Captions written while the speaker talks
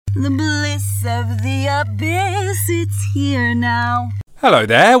The bliss of the abyss, it's here now. Hello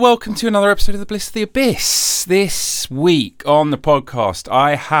there, welcome to another episode of The Bliss of the Abyss. This week on the podcast,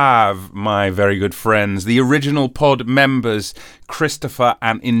 I have my very good friends, the original pod members, Christopher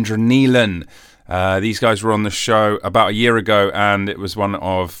and Indra Neelan. These guys were on the show about a year ago, and it was one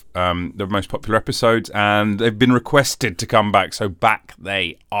of the most popular episodes, and they've been requested to come back, so back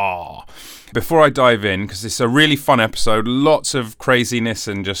they are. Before I dive in, because it's a really fun episode, lots of craziness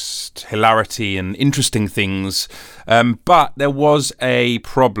and just hilarity and interesting things, but there was a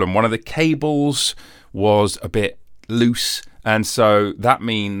problem. One of the cables was a bit loose, and so that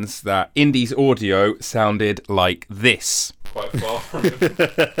means that Indy's audio sounded like this. Quite far from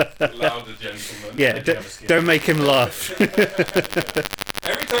the louder gentleman. Yeah, don't make him laugh.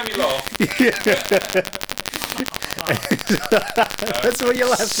 Every time you laugh. That's what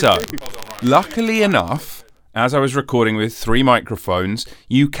you'll have to do. Luckily enough, as I was recording with 3 microphones,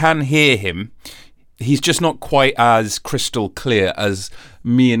 you can hear him. He's just not quite as crystal clear as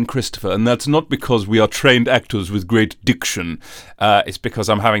me and Christopher, and that's not because we are trained actors with great diction. It's because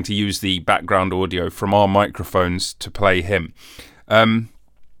I'm having to use the background audio from our microphones to play him.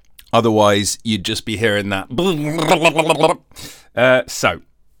 Otherwise, you'd just be hearing that. So,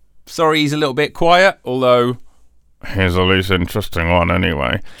 sorry he's a little bit quiet, although he's a least interesting one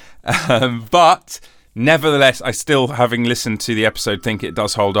anyway. But nevertheless, I still, having listened to the episode, think it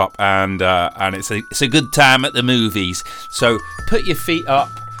does hold up, and it's a good time at the movies. So put your feet up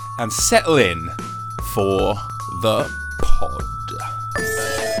and settle in for the pod.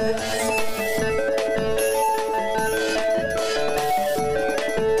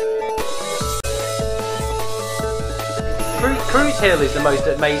 Cruise Hill is the most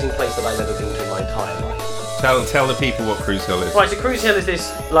amazing place that I've ever been to in my entire life. Tell the people what Cruise Hill is. Right, so Cruise Hill is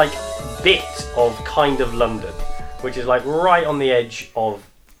this like bit of kind of London, which is like right on the edge of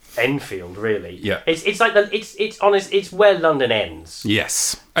Enfield, really. Yeah. It's like it's honest. It's where London ends.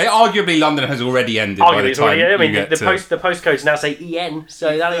 Yes. Arguably, London has already ended by the time I mean, you get the to... postcodes now say EN,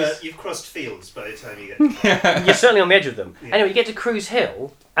 so that is... You've crossed fields by the time you get to You're certainly on the edge of them. Yeah. Anyway, you get to Cruise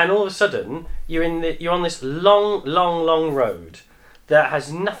Hill, and all of a sudden, you're on this long road that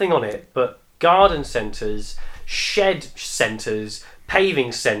has nothing on it but garden centres, shed centres,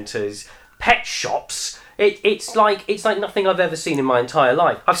 paving centres, pet shops. It's like nothing I've ever seen in my entire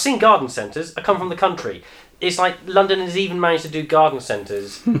life. I've seen garden centres. I come from the country. It's like London has even managed to do garden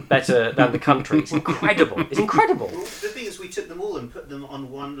centres better than the country. It's incredible. It's incredible. Well, the thing is, we took them all and put them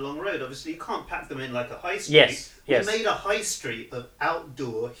on one long road. Obviously, you can't pack them in like a high street. Yes. We made a high street of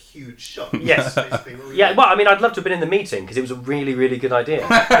outdoor huge shops. Yes. Basically what we Yeah, did. well, I mean, I'd love to have been in the meeting because it was a really, really good idea.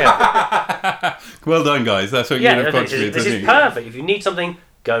 Yeah, Well done, guys. That's what you'd have this contributed. is perfect. If you need something,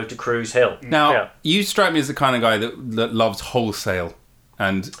 go to Cruise Hill. Now, Yeah. you strike me as the kind of guy that loves wholesale,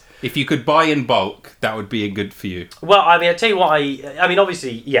 and if you could buy in bulk, that would be good for you. Well, I mean, I tell you what. I mean,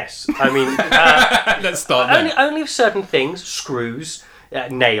 obviously, yes. I mean, Let's start there. only of certain things, screws,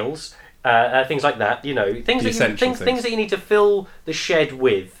 nails, things like that. You know, things that you need to fill the shed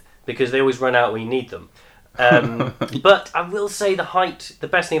with because they always run out when you need them. But I will say the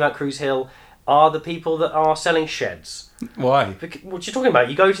best thing about Cruise Hill are the people that are selling sheds. Why? What you're talking about?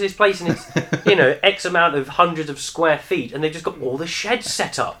 You go to this place and it's X amount of hundreds of square feet, and they've just got all the sheds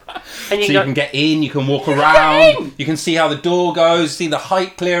set up. And You can get in, you can walk around, you can see how the door goes, see the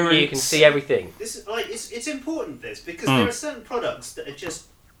height clearance. you can see everything. This is like it's important because there are certain products that are just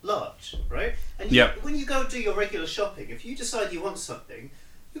large, right? And when you go do your regular shopping, if you decide you want something,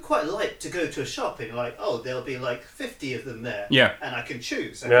 you quite like to go to a shop and you're like, oh, there'll be like 50 of them there. Yeah. And I can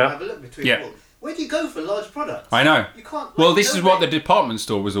choose. I Yeah. can have a look between them all. Where do you go for large products? I know. You can't. Well, this is what the department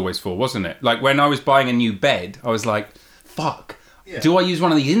store was always for, wasn't it? Like, when I was buying a new bed, I was like, fuck. Yeah. Do I use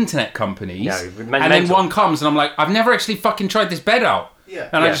one of these internet companies? No, and then mental. one comes and I'm like, I've never actually fucking tried this bed out. Yeah.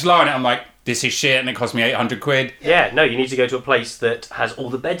 And I Yeah. just lie on it, I'm like, this is shit, and it cost me 800 quid. Yeah, no, you need to go to a place that has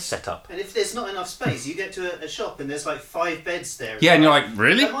all the beds set up. And if there's not enough space, you get to a shop and there's like 5 beds there. Yeah, and you're like,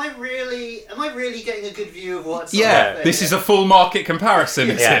 really? Am I really getting a good view of what's Yeah, there? this is a full market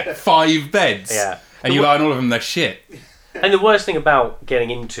comparison, is Yeah. it? 5 beds. Yeah. And you lie on all of them, they're shit. And the worst thing about getting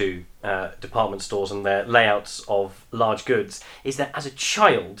into department stores and their layouts of large goods is that as a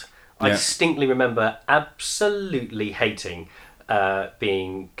child, I Yeah. distinctly remember absolutely hating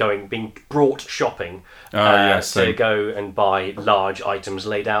being brought shopping yes, to same. go and buy large items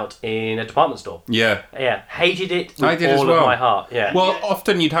laid out in a department store. Yeah. Yeah, hated it with I did as all well. of my heart. Yeah. Well,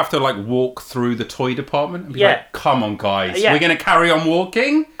 often you'd have to like walk through the toy department and be Yeah. like, "Come on, guys, Yeah. we're going to carry on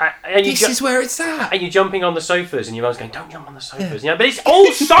walking. and you This is where it's at." and you're jumping on the sofas, and your mum's going, "Don't jump on the sofas." Yeah, but it's all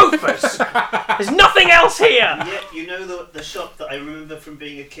sofas. There's nothing else here. Yeah, you know the shop that I remember from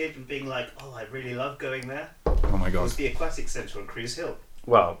being a kid and being like, oh, I really love going there? Oh my It god! was the Aquatic Centre on Cruise Hill.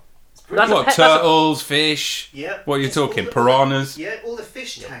 Well, That's a What, pet- that's a- turtles, fish? Yeah. What are you just all talking? the- Piranhas? Yeah, all the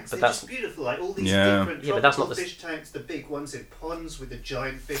fish tanks. but They're that's- just beautiful. Like all these Yeah. different Yeah, but that's not tropical the fish tanks, the big ones in ponds with the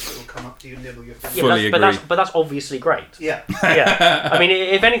giant fish that will come up to you and nibble your finger. yeah, Fully but that's, agree. but that's obviously great. Yeah. Yeah. I mean,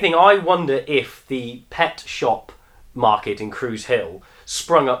 if anything, I wonder if the pet shop market in Cruise Hill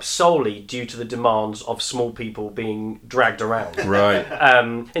sprung up solely due to the demands of small people being dragged around. Right.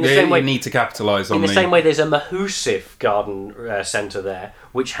 In the Yeah, same way, you need to capitalise on in the same way, there's a Mahusif garden centre there,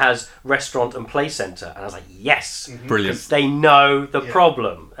 which has restaurant and play centre, and I was like, yes, Brilliant. because they know the Yeah.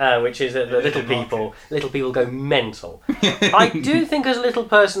 problem, which is that the little people go mental. I do think, as a little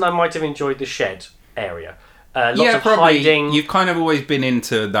person, I might have enjoyed the shed area. Lots Yeah, of probably. hiding. You've kind of always been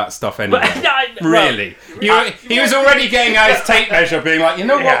into that stuff anyway. Well, Really? He was already getting out his tape measure, being like, you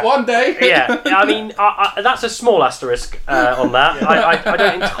know what, Yeah. one day. Yeah, I mean, that's a small asterisk on that. I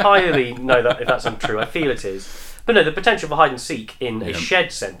don't entirely know that if that's untrue. I feel it is. But no, the potential for hide and seek in a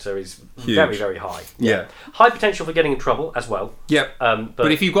shed centre is Huge. very, very high. Yeah. High potential for getting in trouble as well. Yep. But,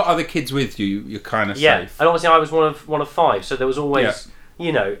 But if you've got other kids with you, you're kind of yeah, safe. and obviously I was one of five, so there was always,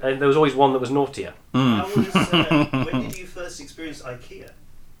 and there was always one that was naughtier. How was, when did you first experience IKEA?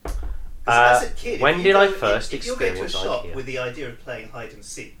 'Cause as a kid, when if you did I go- first if you're going to a experience shop IKEA? with the idea of playing hide and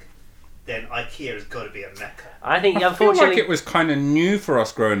seek, then IKEA has got to be a mecca. I think, I feel unfortunately, like it was kind of new for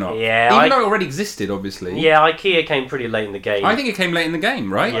us growing up. Yeah, Even though it already existed, obviously. yeah, IKEA came pretty late in the game. I think it came late in the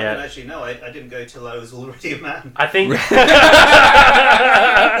game, right? I Yeah. don't actually know. I didn't go till I was already a man. I think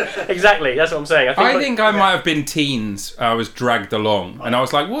exactly. That's what I'm saying. I think I might have been teens. I was dragged along, and I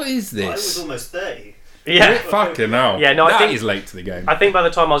was like, "What is I was this?" almost 30. yeah. Fucking hell. Yeah, no, I That think- is late to the game. I think by the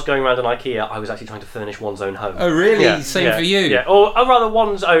time I was going around an IKEA, I was actually trying to furnish one's own home. Oh, really? Yeah, Same yeah, for you? Yeah, or rather,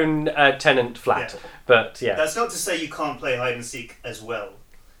 one's own tenant flat. Yeah. But yeah, That's not to say you can't play hide and seek as well,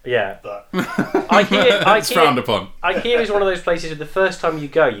 yeah. but It's frowned upon. IKEA is one of those places where the first time you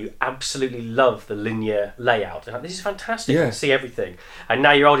go, you absolutely love the linear layout. You're like, this is fantastic. Yeah. I can see everything. And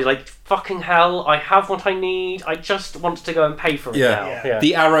now you're already like, fucking hell, I have what I need. I just want to go and pay for it Yeah. now. Yeah. Yeah.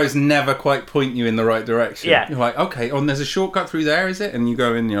 The arrows never quite point you in the right direction. Yeah. You're like, okay, there's a shortcut through there, is it? And you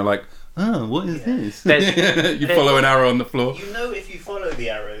go in and you're like, oh, what is this? You follow an arrow on the floor. you know if you follow the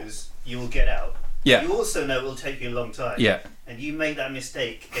arrows, you will get out. Yeah. You also know it will take you a long time. Yeah. And you make that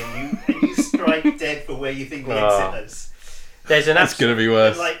mistake, and you strike dead for where you think the Oh. exit is. There's an That's going to be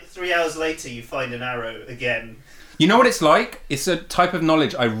worse. And like 3 hours later, you find an arrow again. You know what it's like? It's a type of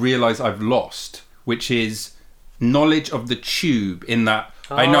knowledge I realise I've lost, which is knowledge of the tube, in that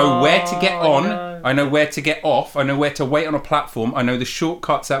I know where to get on, no. I know where to get off, I know where to wait on a platform, I know the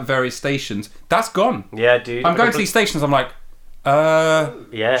shortcuts at various stations. That's gone. Yeah, dude. I'm going to these stations, I'm like,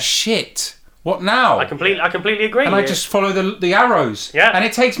 Yeah. shit, what now? I completely agree. And I just follow the arrows. Yeah. And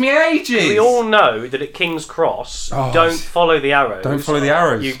it takes me ages. We all know that at King's Cross, Oh, don't follow the arrows. Don't follow the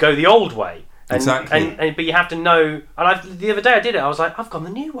arrows. You go the old way. And, Exactly. But you have to know. And the other day I did it. I was like, I've gone the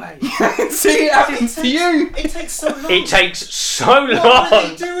new way. See, it happens to you. It takes so long. It takes so What are they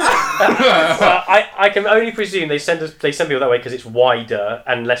long. doing? I can only presume they send people that way because it's wider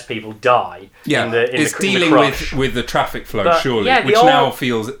and less people die. Yeah, in the, in it's the, in the dealing crush. with the traffic flow, But, surely, yeah, the which old- now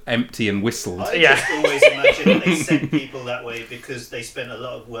feels empty and whistled. I Yeah. just always imagine that they sent people that way because they spent a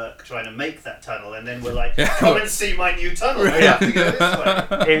lot of work trying to make that tunnel, and then we're like, come and see my new tunnel. I have to go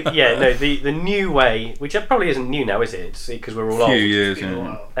this way. The new way, which probably isn't new now, is it? It's because we're all Few old. years, It's been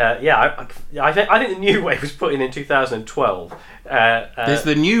a yeah. while. I think the new way was put in 2012. There's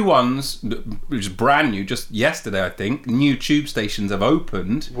the new ones, which is brand new, just yesterday, I think. New tube stations have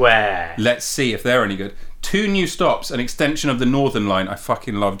opened. Where? Let's see if they're any good. 2 new stops, an extension of the Northern Line. I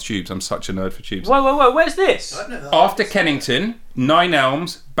fucking love tubes. I'm such a nerd for tubes. Whoa, where's this? I've never heard After of this. Kennington, 9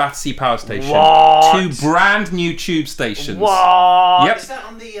 Elms, Battersea Power Station. What? 2 brand new tube stations. What? Yep. Is that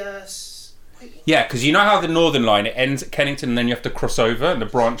on the? Wait, Yeah, because you know how the Northern Line, it ends at Kennington and then you have to cross over and the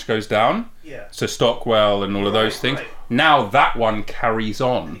branch goes down? yeah. So Stockwell and all of those Right, things. right. Now that one carries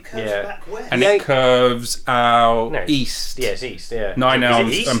on. It curves Yeah. back west. And Yeah. it curves out No, it's- east. Yeah, it's east. Yeah. 9 Is it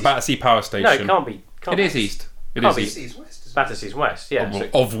Elms east? and Battersea Power Station. No, it can't be. It is east. It Can't is be. east. Battersea's west. Isn't it? Battersea's west. Yeah. so-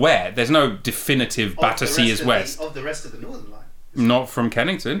 Of where? There's no definitive Of the Battersea rest is of west. Of the rest of the Northern Line. Not from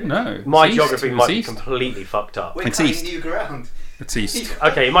Kennington, no. my It's geography east. might It's be east. completely fucked up. We're It's cutting east. new ground. It's east.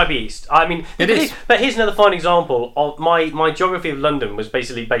 Okay, it might be east. I mean, It is. But here's another fine example of my geography of London was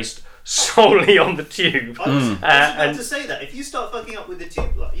basically based solely on the tube. I was about and to say that if you start fucking up with the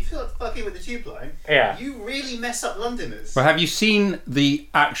tube line, Yeah. you really mess up Londoners. But have you seen the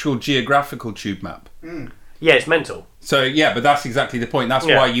actual geographical tube map? yeah, it's mental. So yeah, but that's exactly the point. That's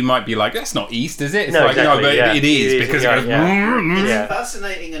Yeah. why you might be like, that's not east, is it? It's No, like, exactly, no, but yeah. it is because yeah, it goes. It's Yeah.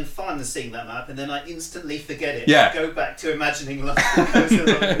 fascinating and fun seeing that map, and then I instantly forget it. Yeah. Go back to imagining London.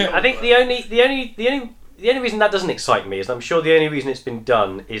 I I think the only reason that doesn't excite me is I'm sure the only reason it's been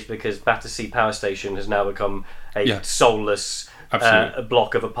done is because Battersea Power Station has now become a Yeah. soulless Absolutely.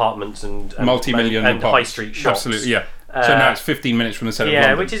 block of apartments and Multi-million and high apartments. street shops. Absolutely, yeah. So now it's 15 minutes from the centre of Yeah,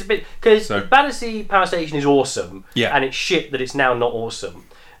 London. which is a bit because So- Battersea Power Station is awesome. Yeah. and it's shit that it's now not awesome.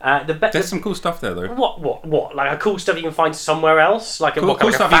 There's some cool stuff there, though. What? Like a cool stuff you can find somewhere else? Like a Cool- what, cool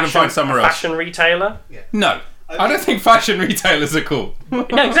like stuff a you can fashion, find somewhere a else. fashion retailer? No. I don't think fashion retailers are cool. No,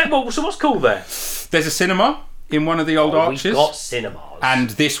 exactly. Well, so what's cool there? There's a cinema in one of the old arches. We've got cinemas. And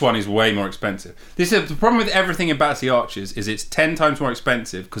this one is way more expensive. The problem with everything in Battersea Arches is it's 10 times more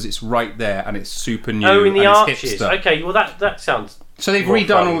expensive because it's right there and it's super new. in the and arches. It's hipster. Okay, well that sounds. So they've more redone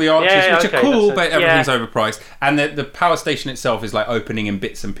fun. all the arches, Yeah, which okay, are cool, that's but everything's overpriced. And the power station itself is like opening in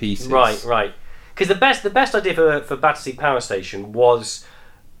bits and pieces. Right. Because the best idea for Battersea Power Station was,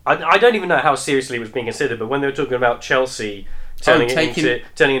 I don't even know how seriously it was being considered, but when they were talking about Chelsea turning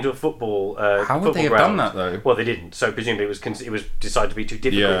into a football How would football they have ground. done that, though? Well, they didn't. So presumably it was decided to be too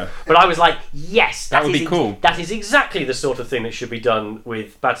difficult. Yeah. But I was like, yes, That would be cool. That is exactly the sort of thing that should be done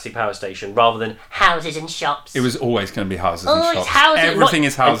with Battersea Power Station, rather than houses and shops. It was always going to be houses and Oh, shops. it's houses. Everything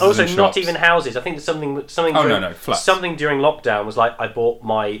is houses and also and shops. not even houses. I think there's something. Oh, during, no, flats. Something during lockdown was like I bought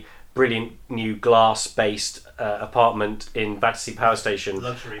my brilliant new glass-based apartment in Battersea Power Station,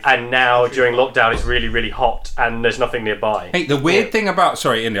 and now during lockdown it's really, really hot and there's nothing nearby. Hey, the weird thing about...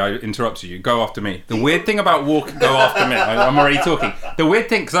 Sorry, Indy, I interrupted you. Go after me. The weird thing about Go after me. I'm already talking. The weird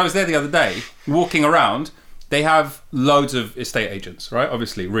thing, because I was there the other day, walking around, they have loads of estate agents, right?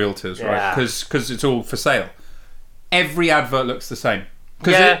 Obviously, realtors, right? Yeah. Because it's all for sale. Every advert looks the same.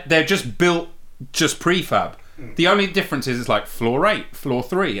 Because Yeah. they're just built, just prefab. The only difference is it's like floor 8, floor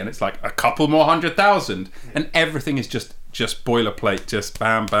 3, and it's like a couple more 100,000, and everything is just boilerplate, just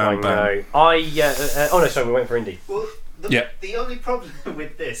bam, bam, bam. Oh no, sorry, we went for Indy. Well, Yeah. the only problem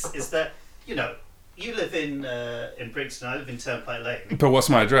with this is that, you live in Brixton, I live in Turnpike Lane. But what's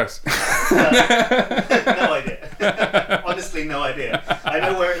my address? No idea. Honestly, no idea. I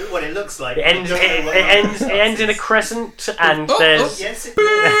know what it looks like. It ends. It ends in a crescent, and there's. Yes, it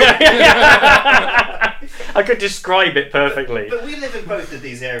I could describe it perfectly. But we live in both of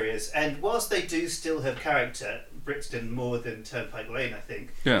these areas, and whilst they do still have character, Brixton more than Turnpike Lane, I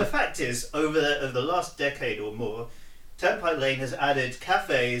think. Yeah. The fact is, over the last decade or more, Turnpike Lane has added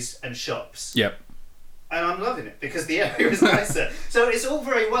cafes and shops. Yep. And I'm loving it because the area is nicer. So it's all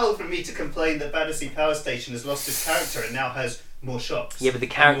very well for me to complain that Battersea Power Station has lost its character and now has more shops. Yeah, but the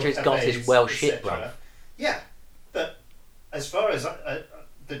character and it's more got is cafes, well etc. shit, bro. Yeah, but as far as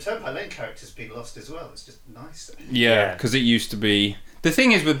the Turnpike Lane character's been lost as well, it's just nicer. Yeah, because it used to be... The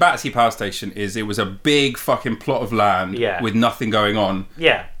thing is with Battersea Power Station is it was a big fucking plot of land with nothing going on.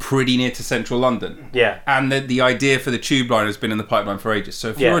 Yeah. Pretty near to central London. Yeah. And the idea for the tube line has been in the pipeline for ages. So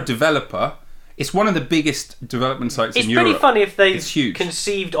if you're a developer, it's one of the biggest development sites in Europe. It's pretty funny if they It's huge.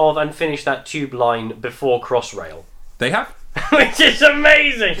 conceived of and finished that tube line before Crossrail. They have. Which is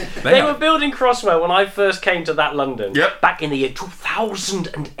amazing. They have. were building Crossrail when I first came to that London. Yep. Back in the year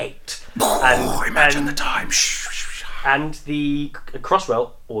 2008. Imagine the time. And the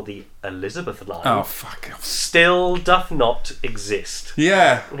Crossrail, or the Elizabeth line, Oh, fuck off. still doth not exist.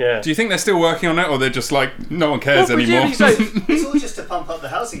 Yeah. Yeah. Do you think they're still working on it, or they're just like, no one cares Well, anymore? presumably so. It's all just to pump up the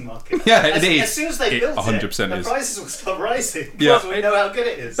housing market. Yeah, it is. As soon as they It built 100% the is. prices will stop rising Yeah. because we know how good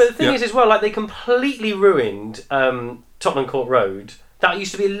it is. But the thing Yeah. is, as well, like they completely ruined Tottenham Court Road. That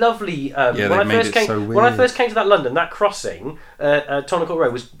used to be a lovely. they when I made first it came, so when I weird. first came to that London, that crossing, Tottenham Court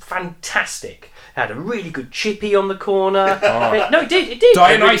Road was fantastic. It had a really good chippy on the corner. It did.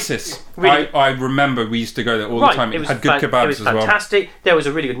 Dionysus. Really- I remember we used to go there all the time. It had good kebabs It was as well. fantastic. There was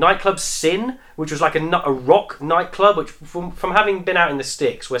a really good nightclub, Sin, which was like a rock nightclub, which from having been out in the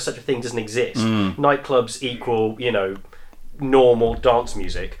sticks where such a thing doesn't exist, nightclubs equal, normal dance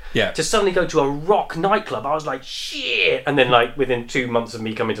music. Yeah. To suddenly go to a rock nightclub, I was like, shit! And then, like, within 2 months of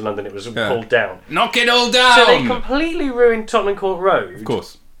me coming to London, it was pulled down. Knock it all down! So they completely ruined Tottenham Court Road. Of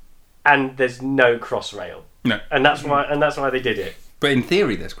course. And there's no Crossrail. No. And that's why they did it. But in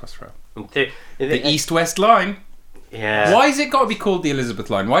theory, there's Crossrail. The The east-west line. Yeah. Why has it got to be called the Elizabeth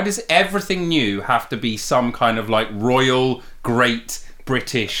line? Why does everything new have to be some kind of like royal, great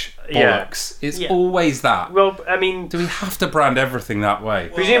British bollocks? It's always that. Well, I mean, do we have to brand everything that way?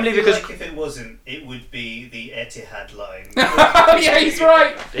 Well, presumably I feel because like if it wasn't, it would be the Etihad line. Yeah, he's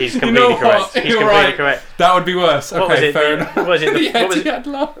right. He's completely correct. He's completely correct. That would be worse. What Okay, was it? fair enough. What was it? The What was it? Etihad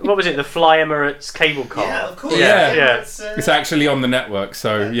line. What was it? The Fly Emirates cable car. Yeah, of course. Yeah. It's actually on the network,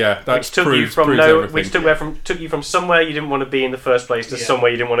 so yeah, that Which took proves, you from proves no, everything. which took you from somewhere you didn't want to be in the first place to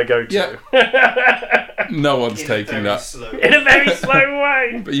somewhere you didn't want to go to. Yeah. No one's taking that. In a very slow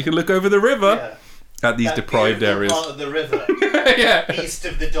way. But you can look over the river at these that deprived areas. part of the river Yeah. east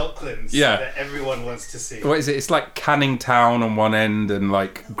of the Docklands that everyone wants to see. What is it? It's like Canning Town on one end and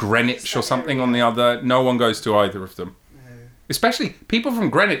like Greenwich or something on the other. No one goes to either of them. No. Especially people from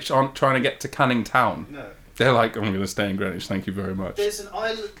Greenwich aren't trying to get to Canning Town. No. They're like, I'm going to stay in Greenwich, thank you very much. There's an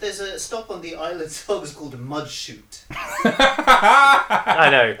island. There's a stop on the island Sogs called Mudshoot. I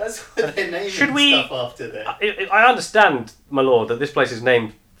know. That's what they're naming Should we- stuff after there. I understand, my lord, that this place is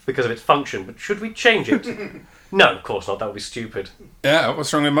named because of its function, but should we change it? No, of course not. That would be stupid. Yeah,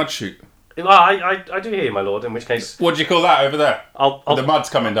 what's wrong with Mudshoot? Well, I do hear you, my lord. In which case, What do you call that over there? The mud's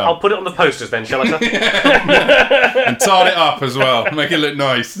coming down. I'll put it on the posters then, shall I, sir? And tar it up as well. Make it look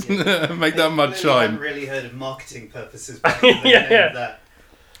nice. Make that mud I shine. haven't really heard of marketing purposes behind that.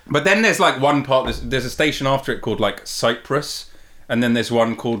 But then there's like one part, there's a station after it called like Cyprus, and then there's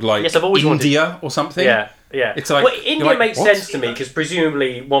one called like Yes, I've always India or something. Yeah. It's like, well, you're India like, makes what? sense to me because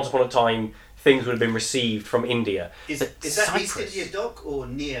presumably once upon a time things would have been received from India. Is But that Cyprus? East India Dock or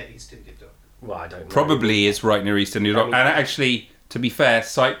near East India Dock? Well, I don't know. Probably is right near East India Dock. mean- And actually, to be fair,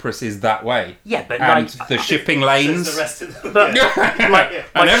 Cyprus is that way. Yeah, but And like, the shipping So lanes. is the rest of the But- yeah.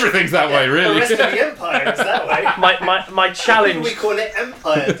 And everything's that way, The really. rest of the empire is that way. my Why couldn't challenge we call it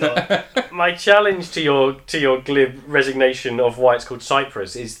Empire Dock? my challenge to your glib resignation of why it's called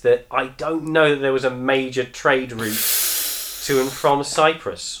Cyprus is that I don't know that there was a major trade route to and from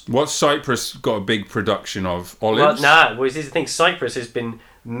Cyprus. What's Cyprus got a big production of? Well, Olives? well, this is the thing. Cyprus has been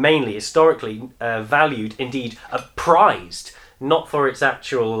mainly historically valued, indeed prized, not for its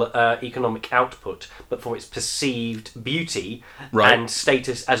actual economic output, but for its perceived beauty Right. and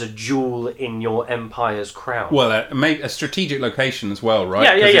status as a jewel in your empire's crown. Well, a strategic location as well, right?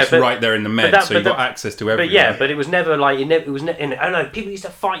 Yeah, yeah, 'Cause yeah, it's but- right there in the Med, that- so but you've got that- access to everything. But yeah, but it was never like I don't know. People used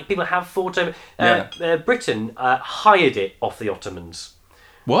to fight. People have fought over. Britain hired it off the Ottomans.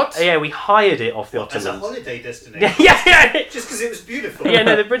 What? Yeah, we hired it off the As a Ottomans. holiday destination. yeah. Just because it was beautiful. Yeah,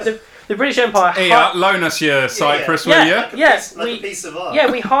 no, the British Empire. Hey, loan us your Cyprus, yeah. will you? Like a Yeah, piece, like a piece of art.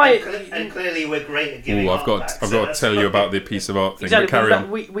 yeah, we hired. And clearly we're great at giving Ooh, art I've got back, to so that's tell you fine. about the piece of art thing. Exactly. But carry on.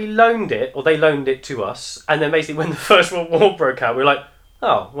 We loaned it, or they loaned it to us, and then basically when the First World War broke out, we were like,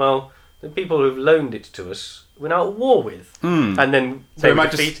 oh well, the people who've loaned it to us, we're now at war with, and then So they we were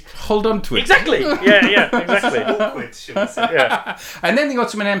might defeated. just hold on to it. Exactly. Yeah, exactly. Awkward, should we say. Yeah, And then the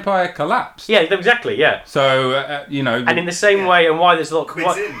Ottoman Empire collapsed. yeah, exactly. Yeah. So, And in the same way, and why there's a lot.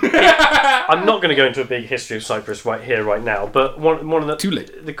 Quids in. I'm not going to go into a big history of Cyprus right here, right now. But one of the Too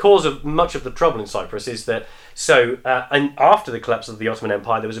late. the cause of much of the trouble in Cyprus is that and after the collapse of the Ottoman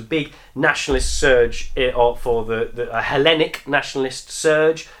Empire, there was a big nationalist surge for the Hellenic nationalist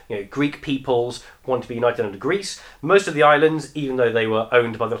surge. You know, Greek peoples wanted to be united under Greece. Most of the islands, even though they were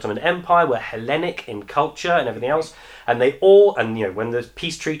owned by the Ottoman Empire, were Hellenic in culture and everything else. And when the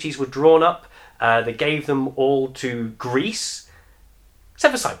peace treaties were drawn up, they gave them all to Greece,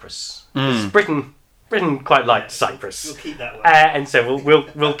 except for Cyprus. Britain quite liked Cyprus. We'll keep that one. And so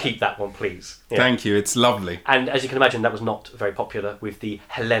we'll keep that one, please. Yeah. Thank you, it's lovely. And as you can imagine, that was not very popular with the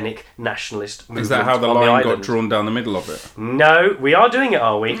Hellenic nationalist movement. Is that how the on line got island. drawn down the middle of it? No, we are doing it,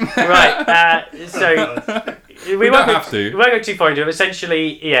 are we? Right. We don't have to. We won't go too far into it.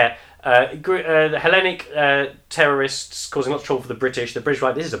 Essentially, yeah. The Hellenic terrorists causing lots of trouble for the British. The British were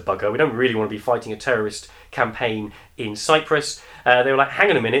like, this is a bugger. We don't really want to be fighting a terrorist campaign in Cyprus. They were like, hang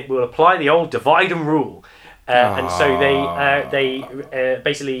on a minute, we'll apply the old divide and rule. And so they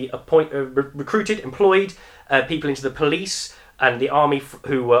basically recruited, employed people into the police and the army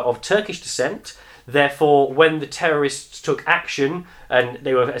who were of Turkish descent. Therefore, when the terrorists took action and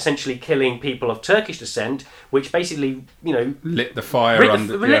they were essentially killing people of Turkish descent, which basically, Lit the fire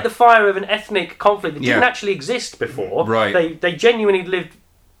lit the fire of an ethnic conflict that didn't actually exist before. Right. They genuinely lived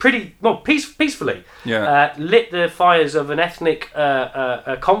pretty peacefully. Yeah. Lit the fires of an ethnic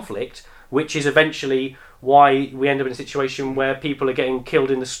conflict, which is eventually why we end up in a situation where people are getting killed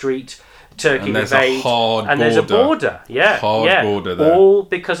in the street. Turkey And there's invade, a hard and there's a border, border there. all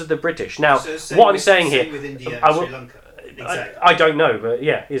because of the British. Now, So what I'm saying here, with India I and will- Sri Lanka. Exactly. I don't know, but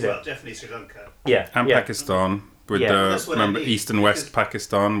yeah, is Well, it? definitely Sri Lanka. Yeah, And yeah. Pakistan, with Yeah, that's what I remember mean, East and West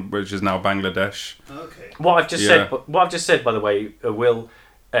Pakistan, which is now Bangladesh. Okay. What I've just Yeah. said, by the way, will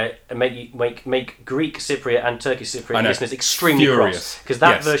make Greek Cypriot and Turkish I Cypriot know. listeners extremely Furious. cross, because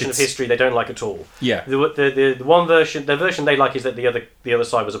that Yes, version of it's- history they don't like at all. Yeah. The one version, the version they like is that the other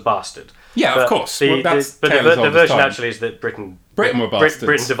side was a bastard. Yeah, But of course. The, Well, that's the tale as old the as version time. actually is that Britain were bastards.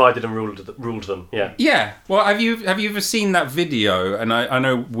 Britain divided and ruled them. Yeah. Yeah. Well, have you ever seen that video? And I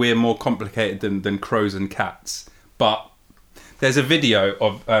know we're more complicated than crows and cats, but there's a video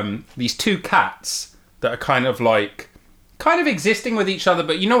of these two cats that are kind of existing with each other.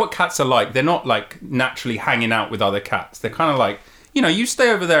 But you know what cats are like? They're not like naturally hanging out with other cats. They're kind of like, you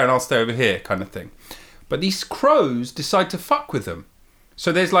stay over there and I'll stay over here kind of thing. But these crows decide to fuck with them.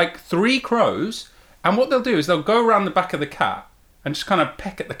 So there's like 3 crows, and what they'll do is they'll go around the back of the cat and just kind of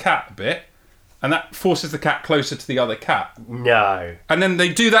peck at the cat a bit, and that forces the cat closer to the other cat. No. And then they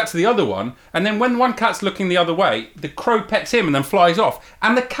do that to the other one, and then when one cat's looking the other way, the crow pecks him and then flies off,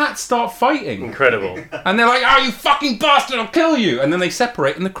 and the cats start fighting. Incredible. And they're like, "Oh, you fucking bastard, I'll kill you!" And then they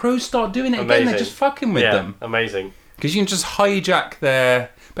separate, and the crows start doing it again. They're Amazing. just fucking with Yeah. them. Amazing. Because you can just hijack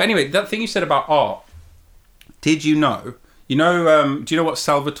their... But anyway, that thing you said about art, did you know... do you know what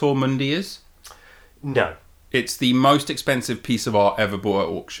Salvator Mundi is? No. It's the most expensive piece of art ever bought at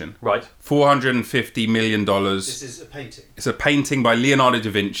auction. Right. $450 million. This is a painting. It's a painting by Leonardo da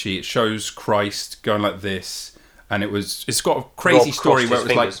Vinci. It shows Christ going like this, and it's got a crazy Rob story crossed where it his was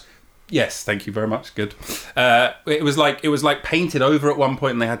fingers. like, yes, thank you very much, good. It was like painted over at one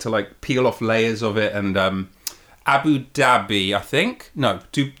point, and they had to like peel off layers of it. And Abu Dhabi, I think,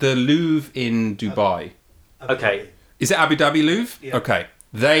 the Louvre in Dubai. Okay. Is it Abu Dhabi Louvre? Yeah. Okay.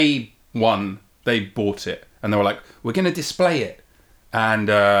 They bought it, and they were like, we're going to display it. And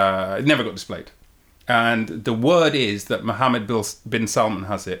it never got displayed. And the word is that Mohammed bin Salman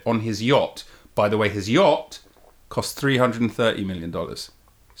has it on his yacht. By the way, his yacht cost $330 million.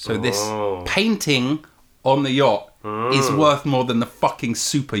 So this painting on the yacht is worth more than the fucking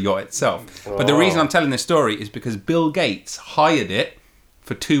super yacht itself. But the reason I'm telling this story is because Bill Gates hired it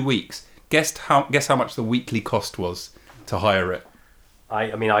for 2 weeks. Guess how much the weekly cost was to hire it.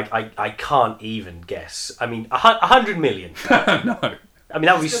 I can't even guess. I mean, 100 million. No. I mean,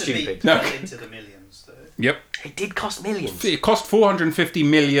 that would be It's gonna stupid. No. well into the millions, though. Yep. It did cost millions. It cost $450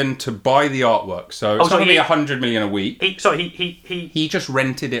 million to buy the artwork, so it's so not going to be he- $100 million a week. He He just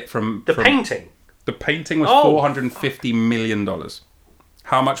rented it from the painting. The painting was Oh. $450 million.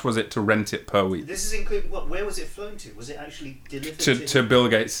 How much was it to rent it per week? This is including what? Where was it flown to? Was it actually delivered To Bill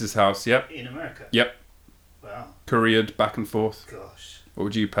Gates' house, yep. in America? Yep. Wow. Couriered back and forth. Gosh. What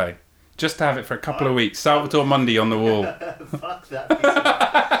would you pay? Just to have it for a couple of weeks. Salvatore Mundi on the wall. Fuck that piece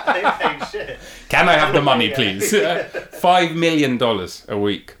of they ain't paying shit. Can I have the money, please? $5 million a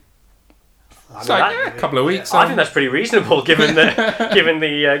week. It's like, that- a couple of weeks. I think that's pretty reasonable given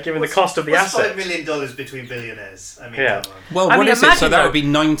the cost of the What's asset. $5 million between billionaires? I mean, Yeah. come on. Well, I what mean, is it? So imagine that though- would be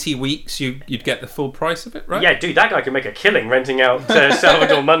 90 weeks. You'd get the full price of it, right? Yeah, dude, that guy can make a killing renting out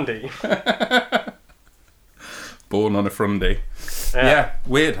Salvador Mundi. Born on a Friday. Yeah,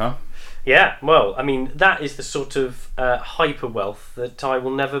 weird, huh? Yeah, well, I mean, that is the sort of hyper wealth that I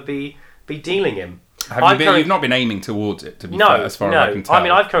will never be dealing in. You've not been aiming towards it, to be fair, as far as I can tell. I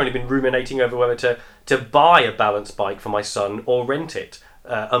mean, I've currently been ruminating over whether to buy a balance bike for my son or rent it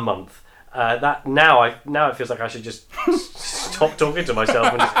a month. Now it feels like I should just stop talking to myself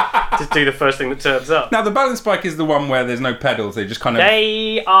and just do the first thing that turns up. Now, the balance bike is the one where there's no pedals. They just kind of...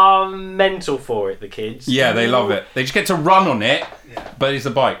 They are mental for it, the kids. Yeah, they love it. They just get to run on it, but it's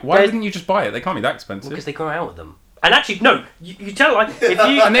a bike. Why There's- didn't you just buy it? They can't be that expensive. Because they grow out of them. And actually, no, you tell if you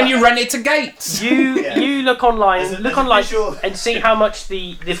And then you rent it to Gates. you look online, There's a visual- and see how much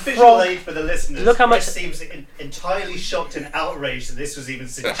the Visual frog. aid for the listeners. Look how much- Chris seems entirely shocked and outraged that this was even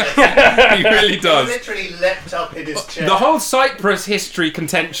suggested. He really He does. literally leapt up in his chair. The whole Cyprus history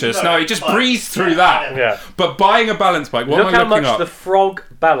contentious. No, No, he just fine. breezed through that. Yeah. But buying a balance bike, what Look am I how looking much up? the frog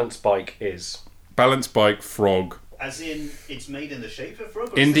balance bike is. Balance bike, frog. As in, it's made in the shape of a frog?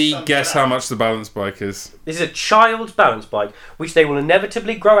 Or is Indy, this some guess sort how of- much the balance bike is. This is a child's balance bike, which they will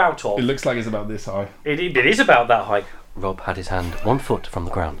inevitably grow out of. It looks like it's about this high. It is about that high. Rob had his hand 1 foot from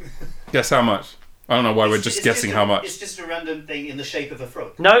the ground. Guess how much? I don't know why we're It's- just it's guessing a- how much. It's just a random thing in the shape of a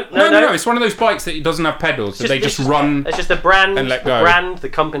frog. No. No. It's one of those bikes that doesn't have pedals, so they just run. It's just the brand. and let the go. brand. The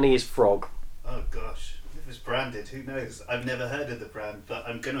company is Frog. Oh gosh, if it's branded, who knows? I've never heard of the brand, but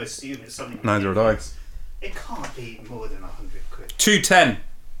I'm going to assume it's something. Neither had I. It can't be more than 100 quid. 210.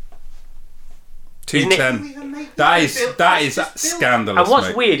 210. That is scandalous. And what's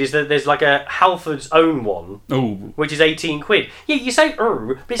mate. weird is that there's like a Halford's own one, Ooh. which is 18 quid. Yeah, you say,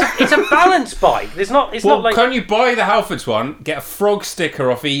 but it's a balance bike. It's not like. Can't you buy the Halfords one, get a frog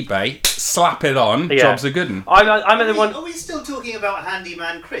sticker off eBay, slap it on, job's a good one. I'm at the one. Are we still talking about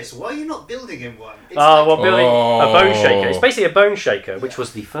Handyman Chris? Why are you not building him one? It's Building a bone shaker. It's basically a bone shaker, which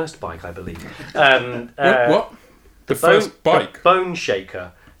was the first bike, I believe. What? The first bike? The bone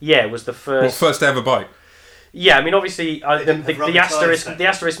shaker. Yeah, it was the first. Well, first ever bike. Yeah, I mean, obviously, the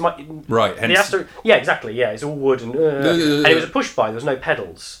asterisk might. Right, hence. Yeah, exactly. Yeah, it's all wood and it was a push bike. There was no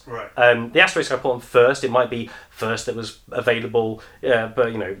pedals. Right. The asterisk I put on first. It might be first that was available,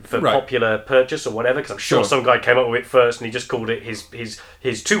 but for popular purchase or whatever. Because I'm sure some guy came up with it first and he just called it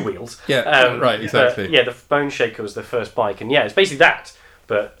his two wheels. Yeah. Right. Exactly. The bone shaker was the first bike, and it's basically that.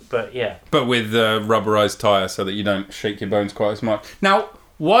 But yeah. But with the rubberized tyre so that you don't shake your bones quite as much. Now,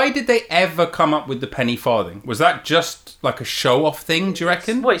 why did they ever come up with the penny farthing? Was that just like a show-off thing, do you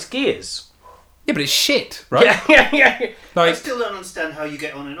reckon? Well, it's gears. Yeah, but it's shit, right? Yeah. I still don't understand how you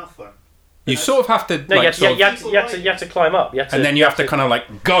get on and off one. You sort of have to. No, you have to climb up. And then you have to kind of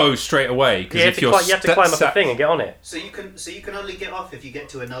like go straight away because if you have to climb up a thing and get on it. So you can only get off if you get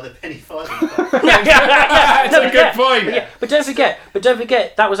to another penny farthing. That's a good point. Yeah, but don't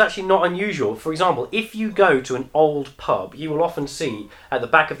forget that was actually not unusual. For example, if you go to an old pub, you will often see at the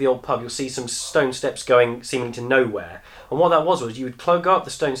back of the old pub, you'll see some stone steps going seemingly to nowhere. And what that was you would go up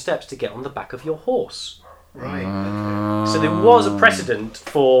the stone steps to get on the back of your horse. Right. So there was a precedent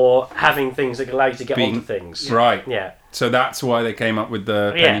for having things that allow you to get onto things. Right. Yeah. So that's why they came up with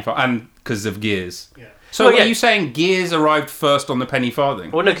the penny farthing, and because of gears. Yeah. So are you saying gears arrived first on the penny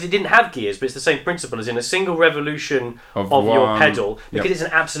farthing? Well, no, because it didn't have gears, but it's the same principle as in a single revolution of your pedal, because it's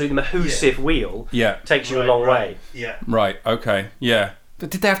an absolutely mahoosive wheel. Yeah. Takes you a long way. Yeah. Right. Okay. Yeah. But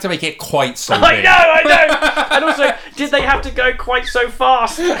did they have to make it quite so big? I know. And also, did they have to go quite so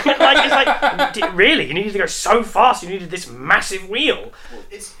fast? Really? You needed to go so fast? You needed this massive wheel? Well,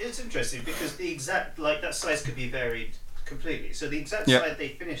 it's interesting because the exact that size could be varied completely. So the exact side they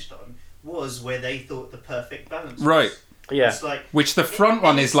finished on was where they thought the perfect balance was. Right. Yeah. It's which the front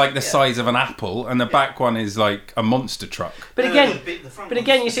one is like the size of an apple, and the back one is like a monster truck. But again,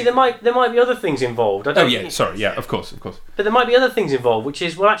 you see, there might be other things involved. Of course. But there might be other things involved, which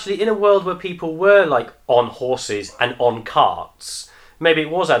is actually in a world where people were like on horses and on carts, maybe it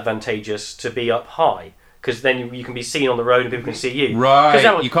was advantageous to be up high. Because then you can be seen on the road and people can see you.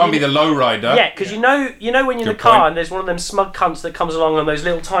 Right, you can't be the low rider. Yeah, because you know when you're in the car and there's one of them smug cunts that comes along on those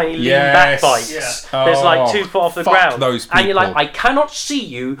little tiny lean back bikes. Yeah. There's like 2 foot off the ground. Those people. And you're like, I cannot see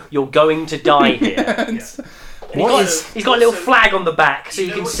you, you're going to die here. He's got a little flag on the back so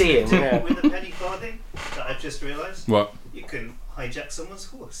you can see him. With the penny farthing that I've just realised? What? You can hijack someone's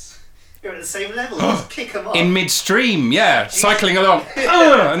horse. You're at the same level, just kick them off. In midstream, cycling along,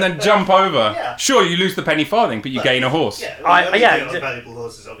 and then jump over. Yeah. Sure, you lose the penny farthing, but you gain a horse. Yeah, valuable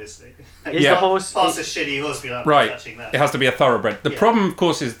horses, obviously. Is the horse... Pass a shitty horse without touching that. It has to be a thoroughbred. The problem, of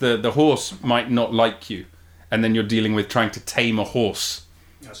course, is the horse might not like you, and then you're dealing with trying to tame a horse.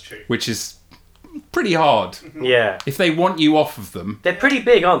 That's true. Which is pretty hard. Yeah. If they want you off of them... They're pretty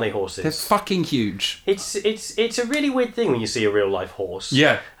big, aren't they, horses? They're fucking huge. It's a really weird thing when you see a real life horse.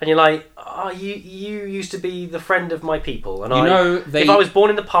 Yeah. And you're like, you used to be the friend of my people. And if I was born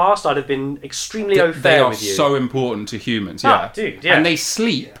in the past, I'd have been extremely au fair with you. They are so important to humans, dude, yeah. And they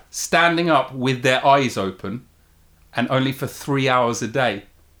sleep standing up with their eyes open, and only for 3 hours a day.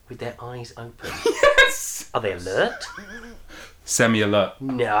 With their eyes open? Yes! Are they alert? Semi-alert.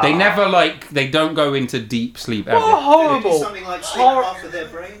 No. They never they don't go into deep sleep ever. What horrible. Do they do something like sleep half of their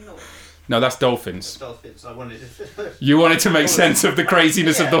brain? Or? No, that's dolphins. Dolphins. I wanted to... You wanted to make sense of the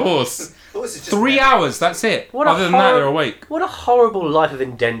craziness of the horse. 3 hours, that's it. Other than that, they're awake. What a horrible life of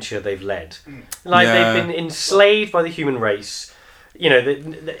indenture they've led. They've been enslaved by the human race. You know,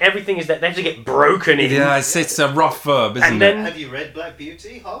 everything is that they have to get broken in. Yeah, it's a rough verb, isn't it? Have you read Black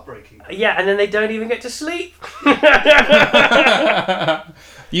Beauty? Heartbreaking. Yeah, and then they don't even get to sleep.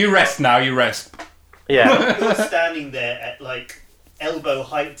 You rest now, you rest. Yeah. You're standing there at elbow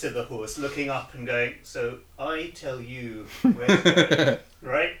height to the horse, looking up and going, so I tell you where to go,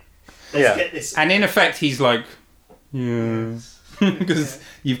 right? Let's get this. And in effect, he's like, because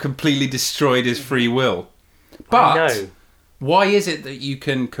you've completely destroyed his free will. But why is it that you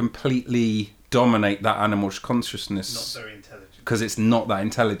can completely dominate that animal's consciousness? Not very intelligent. Because it's not that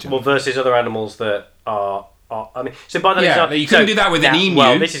intelligent. Well, versus other animals that are I mean, so by that example, you couldn't do that with an emu.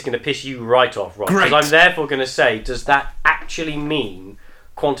 Well, this is going to piss you right off, Rob. Great. Because I'm therefore going to say, does that actually mean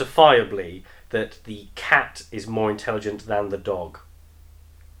quantifiably that the cat is more intelligent than the dog?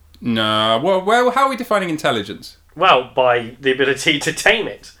 No. Well, how are we defining intelligence? Well, by the ability to tame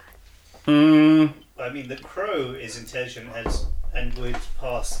it. I mean, the crow is intelligent and would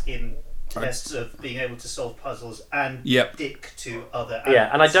pass in tests of being able to solve puzzles and dick to other animals. Yeah,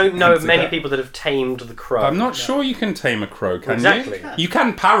 and I don't know of many people that have tamed the crow. I'm not sure you can tame a crow, can Exactly. you? You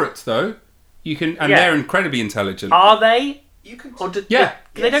can parrots, though. You can, and they're incredibly intelligent. Are they? You can.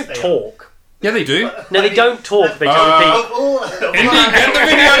 They don't talk. Yeah, they do. No, they don't talk. They just repeat. Indy, get the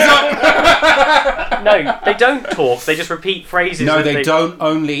videos up! No, they don't talk. They just repeat phrases. No, they don't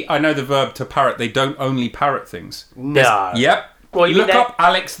only... I know the verb to parrot. They don't only parrot things. No. Yep. Well, you Look mean up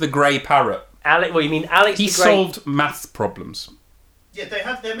Alex the Grey Parrot. You mean Alex He the Grey? solved maths problems. Yeah,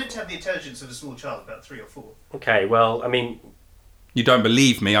 they're meant to have the intelligence of a small child, about 3 or 4. Okay, well, I mean... You don't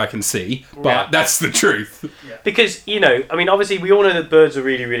believe me, I can see, but that's the truth. Yeah. Because, obviously we all know that birds are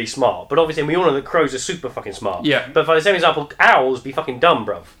really, really smart, but obviously we all know that crows are super fucking smart. Yeah. But for the same example, owls be fucking dumb,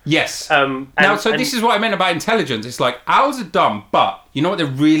 bruv. Yes. This is what I meant about intelligence. It's like, owls are dumb, but you know what they're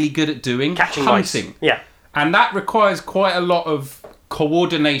really good at doing? Catching hunting. mice. Yeah. And that requires quite a lot of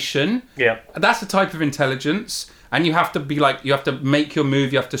coordination. Yeah. That's a type of intelligence. And you have to be you have to make your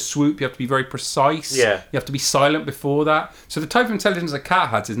move, you have to swoop, you have to be very precise. Yeah. You have to be silent before that. So the type of intelligence a cat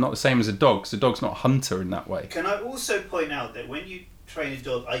has is not the same as a dog, because a dog's not a hunter in that way. Can I also point out that when you train a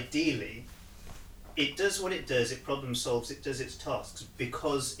dog, ideally, it does what it does, it problem solves, it does its tasks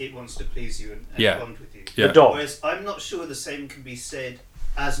because it wants to please you and bond with you. Yeah. The dog. Whereas I'm not sure the same can be said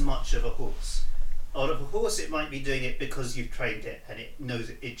as much of a horse. Out of a horse, it might be doing it because you've trained it and it knows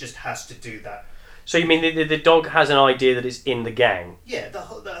it just has to do that. So you mean the dog has an idea that it's in the gang? Yeah, the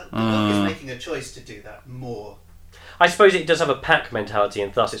dog is making a choice to do that more. I suppose it does have a pack mentality,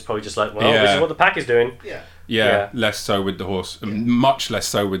 and thus it's probably just like, this is what the pack is doing. Yeah. Yeah, less so with the horse, much less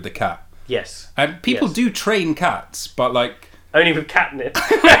so with the cat. Yes. And people do train cats, but only with catnip.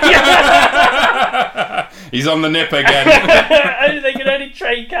 He's on the nip again. They can only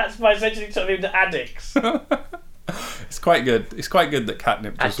train cats by essentially turning them into addicts. It's quite good. It's quite good that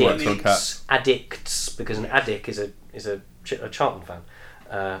catnip just works on cats. Addicts, because an addict is a Charlton fan.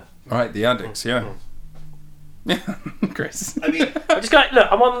 Right, the addicts, yeah. Chris. I mean, I'm just going. Look,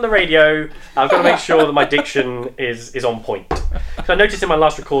 I'm on the radio. I've got to make sure that my diction is on point. So I noticed in my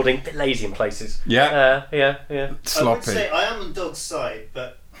last recording, a bit lazy in places. Yeah. Yeah. Sloppy. I would say I am on the dog's side,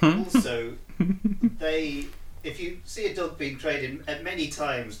 but also if you see a dog being trained, at many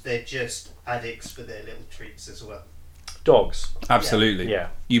times they're just addicts for their little treats as well. Dogs. Absolutely. Yeah.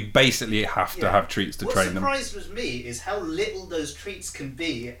 You basically have to have treats to train them. What surprised me is how little those treats can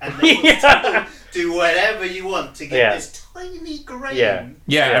be, and they will still do whatever you want to get this tiny grain.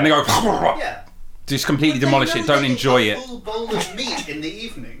 Yeah, and they go. Yeah. Just completely demolish it. Don't enjoy it. A full bowl of meat in the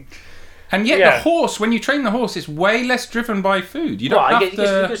evening. And yet the horse, when you train the horse, it's way less driven by food. You don't have to.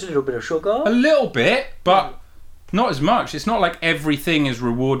 There's a little bit of sugar. A little bit, but not as much. It's not like everything is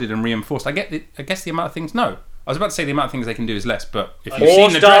rewarded and reinforced. I guess the amount of things. No. I was about to say the amount of things they can do is less, but if you've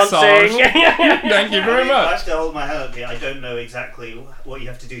seen the dressage, thank you very much. I have to hold my hand up here. I don't know exactly what you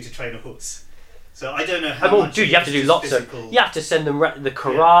have to do to train a horse, so I don't know how much. Dude, you have to do lots of. You have to send them the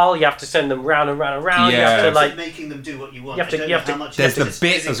corral. You have to send them round and round and round. Yeah. You have to making them do what you want. You have to. There's the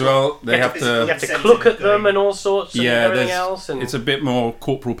bit as well. They have to. You have to look at them and all sorts. And everything else. And it's a bit more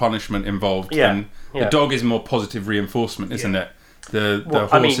corporal punishment involved. Yeah. And the dog is more positive reinforcement, isn't it? The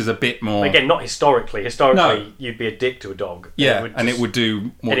horse is a bit more. Again, not historically. Historically, you'd be a dick to a dog. Yeah, and it would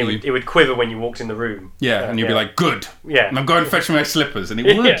do. It would quiver when you walked in the room. Yeah, and you'd be like, "Good." Yeah, and I'm going to fetch my slippers, and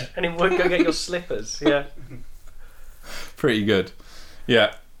it would. Yeah, and it would go get your slippers. Yeah, pretty good.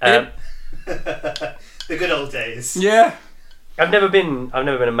 Yeah, the good old days. Yeah, I've never been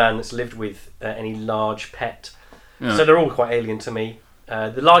a man that's lived with any large pet, so they're all quite alien to me.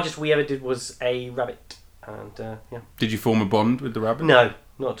 The largest we ever did was a rabbit. And Did you form a bond with the rabbit? No,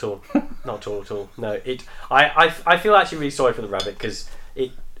 not at all. Not at all. No, I feel actually really sorry for the rabbit because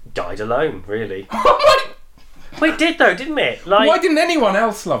it died alone. Really. Well, it did though, didn't it? Why didn't anyone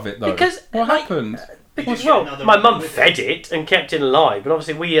else love it though? Because what happened? Because my mum fed it and kept it alive, but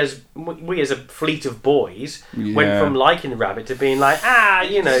obviously we as a fleet of boys went from liking the rabbit to being like,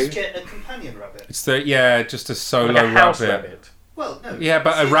 Just get a companion rabbit. It's just a solo like a house rabbit. Well, no. Yeah,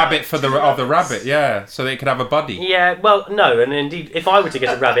 but a rabbit for the rabbit, so they could have a buddy. Yeah, well, no, and indeed, if I were to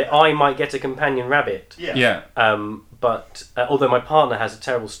get a rabbit, I might get a companion rabbit. Yeah. But although my partner has a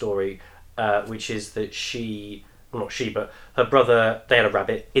terrible story, which is that but her brother, they had a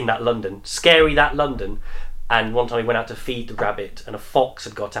rabbit in that London, and one time he went out to feed the rabbit, and a fox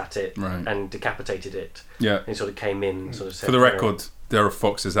had got at it and decapitated it. Yeah. And he sort of came in and sort of said... For the record, there are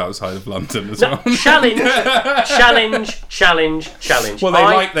foxes outside of London as No, well. challenge. Well,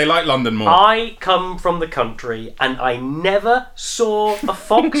 they like London more. I come from the country, and I never saw a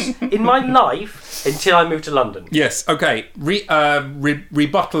fox in my life until I moved to London. Yes. Okay.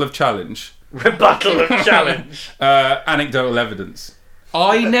 Rebuttal of challenge. Rebuttal of challenge. Anecdotal evidence.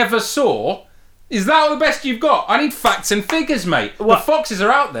 I never saw. Is that the best you've got? I need facts and figures, mate. What? The foxes are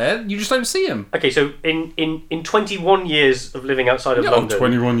out there. You just don't see them. Okay, so in 21 years of living outside of London,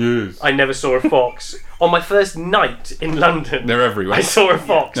 21 years. I never saw a fox. On my first night in London, They're everywhere. I saw a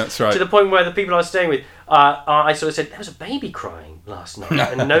fox. That's right. To the point where the people I was staying with, I sort of said, there was a baby crying last night,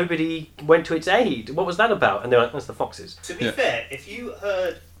 and nobody went to its aid. What was that about? And they're like, that's the foxes. To be fair, if you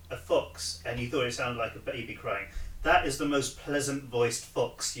heard a fox and you thought it sounded like a baby crying, that is the most pleasant voiced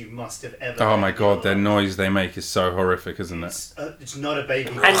fox you must have ever Oh heard my in god, your their life. noise they make is so horrific, isn't it? It's not a baby.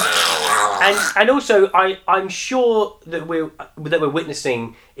 And also, I'm sure that we're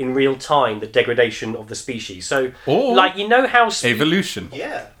witnessing in real time the degradation of the species. So, Or like, you know how evolution.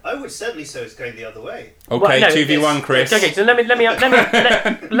 Yeah, I would certainly say it's going the other way. Okay, Well, no, 2v1, Chris. Okay, so let me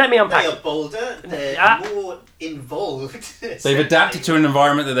unpack. They are bolder, they're more involved. They've adapted to an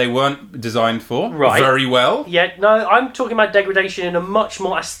environment that they weren't designed for Right. very well. Yeah, no, I'm talking about degradation in a much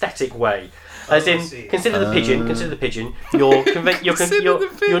more aesthetic way. As I in, see. consider the pigeon. Your Consider the pigeon.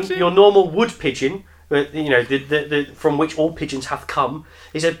 your normal wood pigeon, you know, the from which all pigeons have come,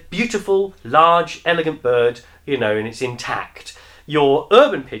 is a beautiful, large, elegant bird, you know, and it's intact. Your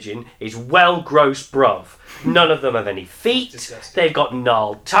urban pigeon is well gross bruv. None of them have any feet. Disgusting. They've got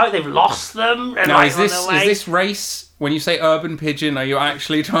gnarled toe. They've lost them. And Now, like, is run away. this race? When you say urban pigeon, are you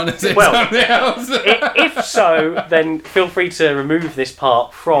actually trying to say Well, something else? If so, then feel free to remove this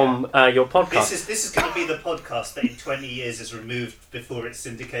part from your podcast. This is going to be the podcast that in 20 years is removed before it's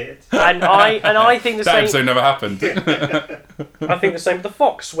syndicated. And I think the That same. episode never happened. I think the same with the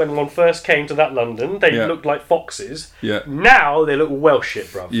fox. When one first came to that London, they Yeah. looked like foxes. Yeah. Now they look well shit,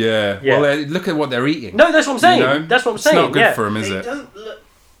 bruv. Yeah. Yeah. Well, look at what they're eating. No, that's what I'm saying. You know? That's what I'm It's saying. not good yeah. for them, is They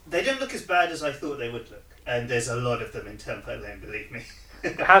it? don't look as bad as I thought they would look. And there's a lot of them in Turnpike Lane, believe me.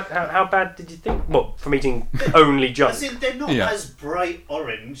 How bad did you think? Well, from eating only junk. As in, they're not Yeah. as bright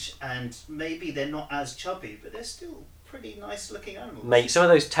orange, and maybe they're not as chubby, but they're still pretty nice looking animals. Mate, some of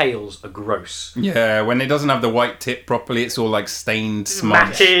those tails are gross. Yeah, when it doesn't have the white tip properly, it's all like stained,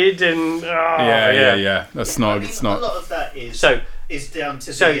 smudged. Matted and... Yeah. That's not. I mean, It's a not. lot of that is down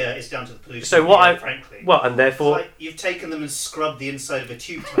to so- the pollution. So what yeah, I... frankly. Well, and It's therefore... like you've taken them and scrubbed the inside of a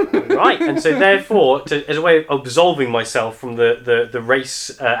tube tunnel. Right, and so therefore, as a way of absolving myself from the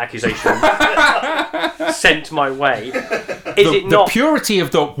race accusation sent my way, it The not... purity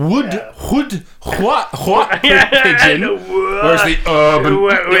of the wood Yeah. hood what Yeah, pigeon, the whereas the urban.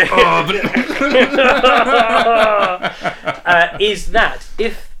 is that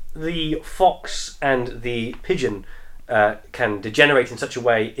if the fox and the pigeon can degenerate in such a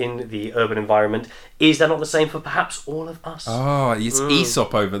way in the urban environment, is that not the same for perhaps all of us? Oh, it's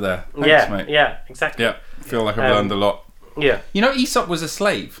Aesop over there. Thanks, yeah, mate. yeah, exactly. Yeah, I feel like I've learned a lot. Yeah. You know, Aesop was a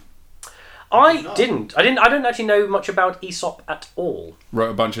slave. I don't actually know much about Aesop at all.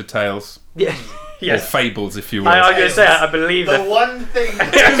 Wrote a bunch of tales. Yeah. Or Yes. fables, if you will. I was going to say, I believe The that. one thing Talk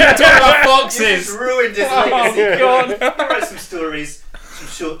about you foxes. just ruined his Oh, legacy. God. Write some stories, some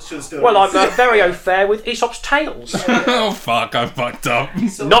short stories. Well, I'm very au fait with Aesop's tales. Oh, fuck, I fucked up.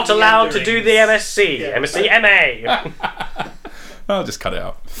 Some Not allowed to do the meanderings. MSc. Yeah. MSc, MA. I'll just cut it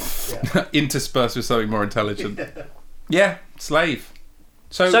out. Yeah. Interspersed with something more intelligent. Yeah, slave.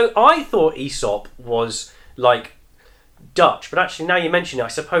 So I thought Aesop was like Dutch, but actually now you mention it, I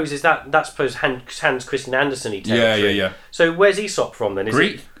suppose that's suppose Hans Christian Andersen-y territory. Yeah. So where's Aesop from then? Is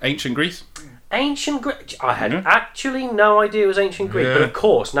Greek, it Ancient Greece. ancient Greek? I had Mhm. actually no idea it was ancient Greek, Yeah. but of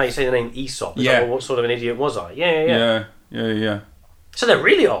course now you say the name Aesop. It's Yeah. like, well, what sort of an idiot was I? Yeah. Yeah. So they're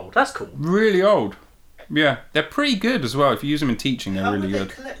really old. That's cool. Really old. Yeah, they're pretty good as well. If you use them in teaching, they're How really were they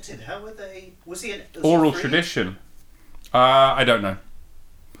good. collected? How were they? Was he Oral free? tradition. I don't know.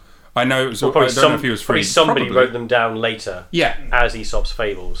 I know. It was, Well, I don't know if he was free. probably somebody Probably. wrote them down later Yeah, as Aesop's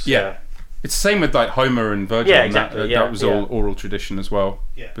fables. Yeah. it's the same with like Homer and Virgil. Yeah, and that. exactly, yeah, That was yeah. all oral tradition as well.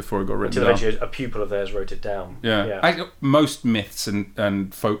 Yeah. Before it got written Until down. eventually a pupil of theirs wrote it down. Yeah. Most myths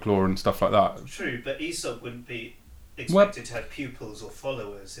and folklore and stuff like that. True, but Aesop wouldn't be expected to have pupils or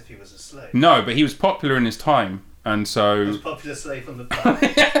followers if he was a slave. No, but he was popular in his time, and He so was a popular slave on the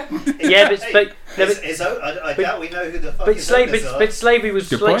planet. Yeah, I doubt we know who the fuck But his owners are. slavery was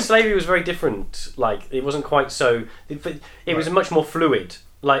Good point. slavery was very different. Like it wasn't quite so. It was much more fluid.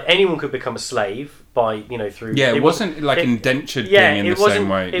 Like anyone could become a slave. by through. Yeah, it wasn't like indentured thing in the same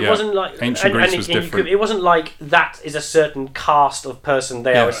way. It wasn't like ancient Greece was different. It wasn't like that is a certain caste of person.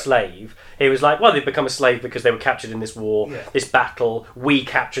 They are a slave. It was like, well, they become a slave because they were captured in this war, this battle. We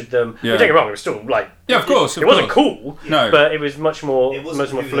captured them. Yeah. Don't get me wrong. It was still like of course. It wasn't cool. No, but it was much more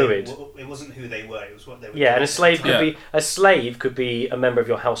fluid. It wasn't who they were. It was what they were. Yeah, and a slave could be a member of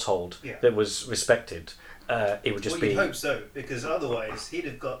your household that was respected. It would just be. You'd hope so, because otherwise he'd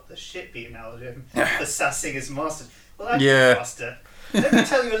have got the shit beaten out of him for sassing his master. Well, I'm master. Let me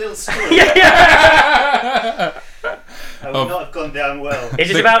tell you a little story. I would not have gone down well.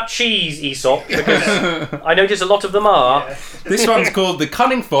 Is it about cheese, Aesop? Because I notice a lot of them are. Yeah. This one's called The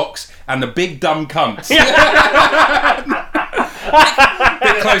Cunning Fox and the Big Dumb Cunt.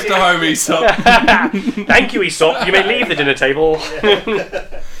 Bit close to home, Aesop. Thank you, Aesop. You may leave the dinner table.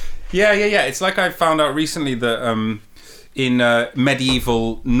 Yeah. It's like I found out recently that in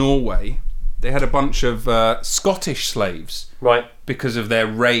medieval Norway, they had a bunch of Scottish slaves. Right. Because of their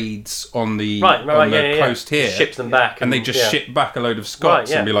raids on the coast here. Shipped them back. And they just ship back a load of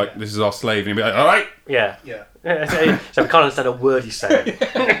Scots and be like, this is our slave. And you'd be like, all right. Yeah. So we can't understand a word he's saying.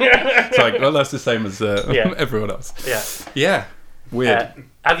 It's like, well, that's the same as everyone else. Yeah. Yeah. Weird.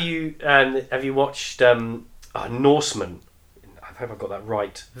 Have you watched Norseman? I hope I've got that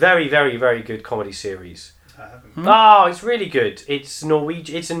right. Very, very, very good comedy series. I haven't. Oh, it's really good. It's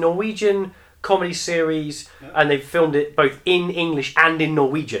Norwegian. It's a Norwegian comedy series, and they've filmed it both in English and in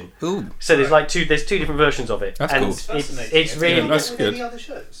Norwegian. Ooh. So there's two different versions of it. That's and cool. It's really. That's Were good. there any other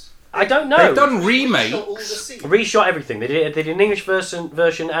shows? I don't know. They've done Shot remakes. all the scenes. Reshot everything. They did an English version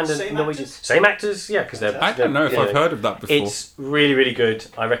and a Same Norwegian. actors? Same actors, yeah. Because they're. I don't know if I've heard of that before. It's really, really good.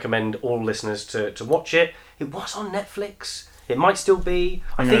 I recommend all listeners to watch it. It was on Netflix. It might still be.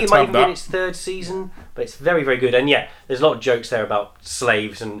 I think it might even be in its third season. But it's very, very good. And yeah, there's a lot of jokes there about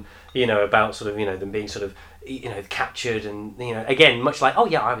slaves and about sort of them being sort of captured and again much like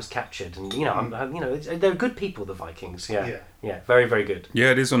I was captured and they're good people, the Vikings. Yeah, very, very good.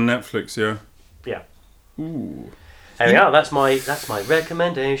 Yeah, it is on Netflix. Yeah. Ooh. There we are. That's my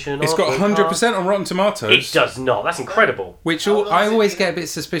recommendation. It's got 100% on Rotten Tomatoes. It does not. That's incredible. Which I always get a bit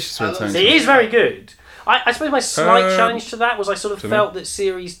suspicious with. It is very good. I suppose my slight challenge to that was I sort of felt that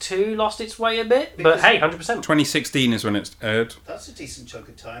Series 2 lost its way a bit. But hey, 100%. 2016 is when it's aired. That's a decent chunk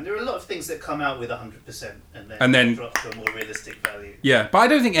of time. There are a lot of things that come out with 100% and then drop to a more realistic value. Yeah, but I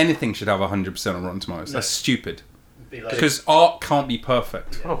don't think anything should have 100% on Rotten Tomatoes. No. That's stupid. Like, because art can't be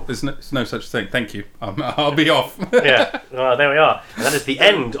perfect. Yeah. There's no such thing. Thank you. I'll be off. Yeah, well, there we are. And that is the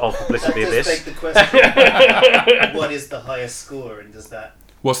end of Publicity That does Abyss. beg the question, what is the highest score, and does that...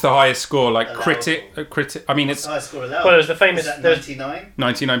 What's the highest score? Like allowable? critic? I mean, What's it's... the highest score allowed? Well, there's the famous... Is that 99?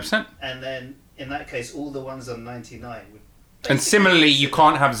 99%. And then, in that case, all the ones on 99 would... And similarly, you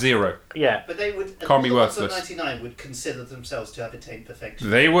can't have 0. Yeah. But they would... Can't be all the ones worthless. on 99 would consider themselves to have attained perfection.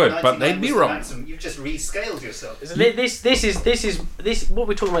 They would, but they'd 99 be was the wrong. maximum. You've just rescaled yourself. So this what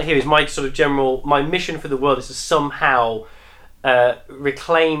we're talking about here is my sort of my mission for the world is to somehow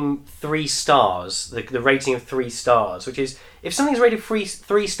reclaim 3 stars, the rating of 3 stars, which is if something's rated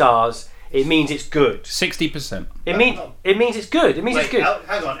 3 stars, it means it's good. 60%. It means it's good. It means Wait, it's good.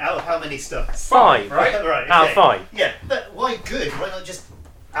 hang on, out of how many stars? 5. Right, Out of 5. Yeah, but why good? Why not just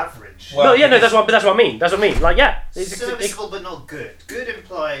average? Well, that's what I mean. That's what I mean. Like, yeah, Serviceable but not good. Good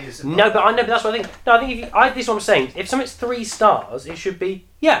implies... But that's what I think. No, I think this is what I'm saying. If something's 3 stars, it should be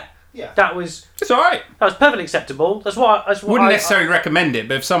Yeah. That was It's alright. perfectly acceptable. That's what Wouldn't necessarily recommend it,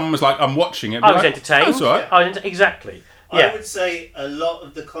 but if someone was like, I'm watching it, I was entertained. That's alright. Exactly. I Yeah. would say a lot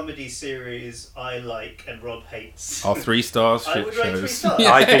of the comedy series I like and Rob hates. Are 3 stars I shit would rate 3 shows. stars.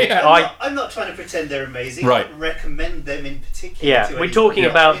 I think I'm not trying to pretend they're amazing. Right. I recommend them in particular. Yeah, to we're anyone. talking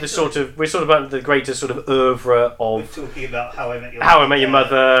about We're about the greater sort of oeuvre We're of talking about How I Met Your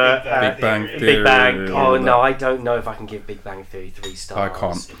Mother, Big Bang Theory. Theory. Big Bang. Yeah. Oh no, I don't know if I can give Big Bang Theory 3 stars. I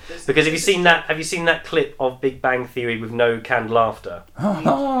can't. Because have you seen that clip of Big Bang Theory with no canned laughter?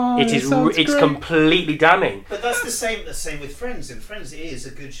 It's completely damning. But that's the same with Friends. And Friends is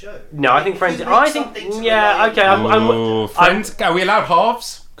a good show. No, I think Friends. You bring I think something to yeah. the Okay, Ooh, Friends, are we allowed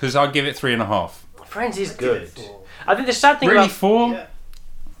halves? Because I'll give it 3.5. Friends is Give good. it 4. I think the sad thing Really, about 4?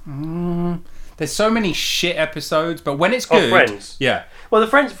 Yeah. There's so many shit episodes, but when it's good, Friends. yeah. Well, the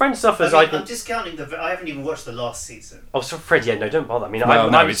Friends suffers. I I mean, I'm think. discounting I haven't even watched the last season. Oh, so Friends. Yeah, no, don't bother. I mean, Well, I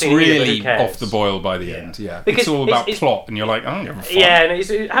no, haven't it's seen it either, but really who cares? off the boil by the end. Yeah, Because it's all about it's- plot, and you're like, I don't give a fuck. Yeah, and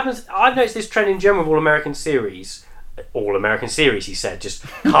it happens. I've noticed this trend in general with all American series. All American series, he said, just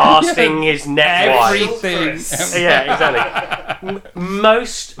casting his net wide. Everything. Yeah, exactly.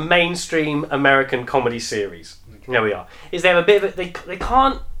 Most mainstream American comedy series. There we are. Is they have a bit of a, they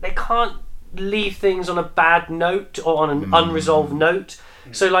can't leave things on a bad note or on an unresolved note.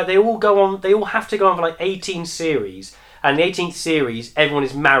 So like they all have to go on for like 18 series, and the 18th series everyone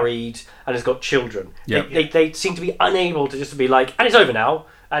is married and has got children. They seem to be unable to just be like, and it's over now,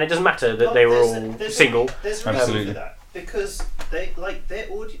 and it doesn't matter that they were all single. There's a reason for that, because they like their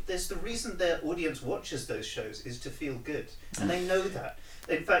there's the reason their audience watches those shows is to feel good, and they know that.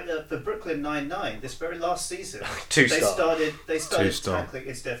 In fact, for Brooklyn Nine-Nine, this very last season, they started tackling.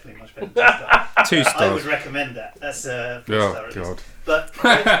 It's definitely much better than 2 stars. I would recommend that. That's God. But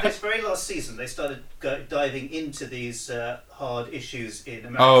this very last season, they started diving into these hard issues in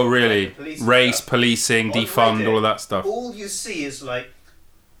America. Oh, really? Race, policing, defund, all of that stuff. All you see is like,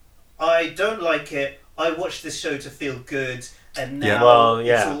 I don't like it. I watched this show to feel good, and now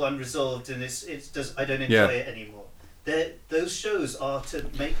it's all unresolved, and I don't enjoy it anymore. Those shows are to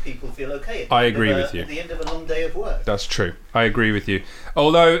make people feel okay. I agree with you. At the end of a long day of work. That's true. I agree with you.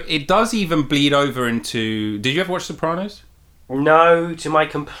 Although it does even bleed over into. Did you ever watch Sopranos? No, to my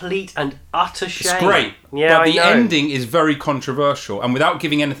complete and utter shame. It's great. Yeah, but the ending is very controversial, and without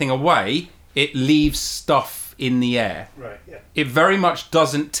giving anything away, it leaves stuff in the air. Right. Yeah. It very much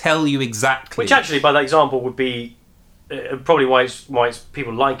doesn't tell you exactly. Which actually, by that example, would be probably why it's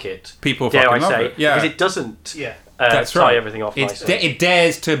people like it. People fucking love it. Yeah. Because it doesn't. Yeah. That's tie right. everything off nicely. It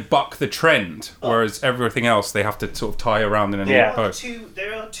dares to buck the trend, whereas everything else they have to sort of tie around in a neat bow.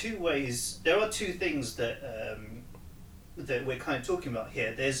 There are two ways. There are two things that we're kind of talking about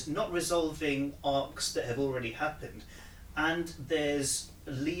here. There's not resolving arcs that have already happened, and there's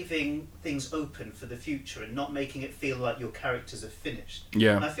leaving things open for the future and not making it feel like your characters are finished.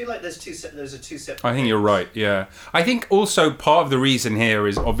 Yeah. And I feel like those are two separate. I think you're right. Yeah. I think also part of the reason here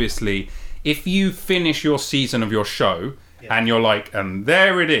is obviously, if you finish your season of your show and you're like, and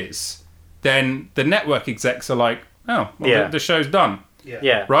there it is, then the network execs are like, oh, well, the show's done.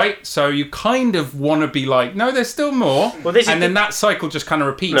 Yeah. Right? So you kind of want to be like, no, there's still more. Well, then that cycle just kind of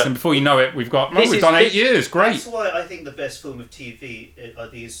repeats, and before you know it, we've done 8 years. Great. That's why I think the best form of TV are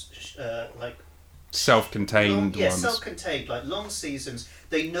these self-contained ones. Self-contained, like long seasons.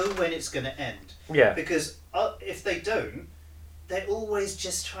 They know when it's going to end. Yeah. Because if they don't, they're always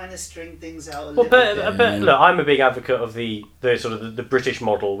just trying to string things out a little bit. But look, I'm a big advocate of the sort of the British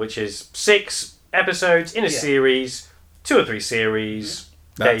model, which is 6 episodes in a series, 2 or 3 series.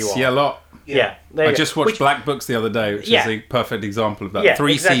 There you are. Yeah, a lot. Yeah. I just watched Black Books the other day, which is a perfect example of that. Yeah,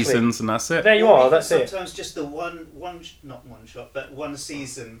 3 seasons and that's it. There you are. That's sometimes it. Sometimes just the not one shot, but one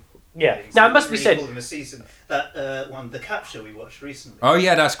season. Yeah. Now it must be said. Call them a season. That one, The Capture, we watched recently. Oh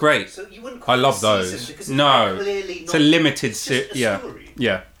yeah, that's great. So you wouldn't call I love those. It's a limited series.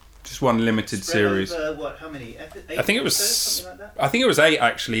 Yeah. Just one limited series. Over, how many? 8 I think it was. Something like that? I think it was 8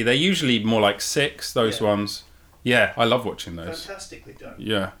 actually. They're usually more like 6. Those ones. Yeah, I love watching those. Fantastically done.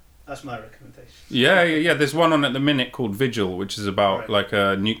 Yeah. That's my recommendation. Yeah. There's one on at the minute called Vigil, which is about like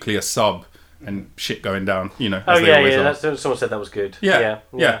a nuclear sub and shit going down. You know. Someone said that was good. Yeah.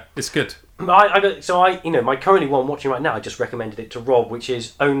 It's good. My currently one I'm watching right now, I just recommended it to Rob, which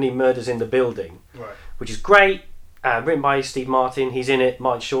is Only Murders in the Building, which is great. Written by Steve Martin. He's in it.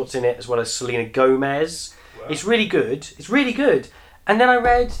 Martin Short's in it, as well as Selena Gomez. Wow. It's really good. And then I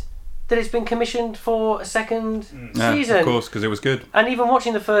read that it's been commissioned for a second season. Of course, because it was good. And even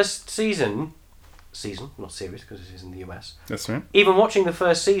watching the first season, not series because it is in the US. That's right. Even watching the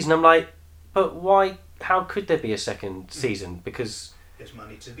first season, I'm like, but why? How could there be a second season? Because there's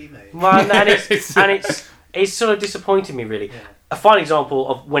money to be made. Well, and it's sort of disappointed me really. Yeah. A fine example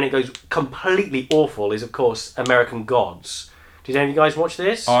of when it goes completely awful is, of course, American Gods. Did any of you guys watch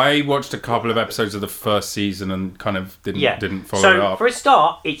this? I watched a couple of episodes of the first season and kind of didn't follow it up. So, for a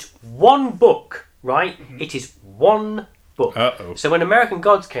start, it's one book, right? Mm-hmm. It is one book. Uh-oh. So when American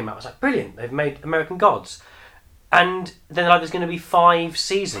Gods came out, I was like, brilliant, they've made American Gods. And then they're like, there's going to be 5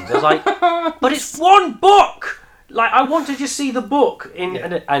 seasons. I was like, but it's one book! Like, I want to just see the book.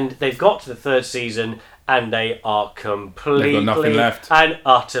 And they've got to the 3rd season, and they are completely and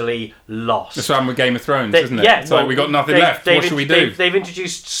utterly lost. That's what happened with Game of Thrones, isn't it? Yeah, it's like we got nothing left. What should we do? They've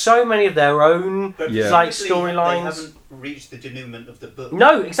introduced so many of their own storylines. They haven't reached the denouement of the book.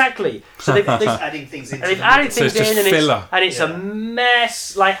 No, exactly. So they've adding things in. They've added things in, and it's a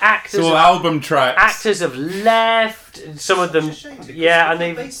mess. Like actors, it's all album tracks. Actors have left. Some of them, and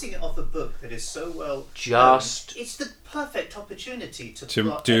they're basing it off a book that is so well. It's the perfect opportunity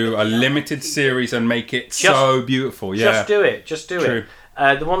to do a limited series and make it so beautiful. Yeah, just do it.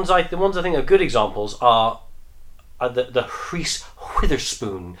 The ones I think are good examples are the Reese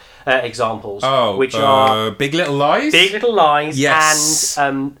Witherspoon examples, Oh, which are Big Little Lies? Big Little Lies Yes.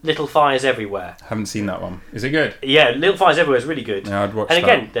 and Little Fires Everywhere. Haven't seen that one. Is it good? Yeah, Little Fires Everywhere is really good. Yeah, I'd watch and that.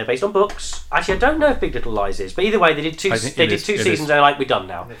 again, they're based on books. Actually, I don't know if Big Little Lies is, but either way, they did two. I think They it did is, two it seasons. is. They're like, we're done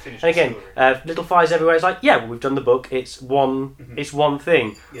now. They finished And again, the story. Little Fires Everywhere is like, yeah, well, we've done the book. It's one. It's one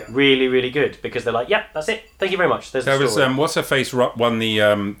thing. Yeah. Really, really good because they're like, yeah, that's it. Thank you very much. There's There the was story. what's her face won the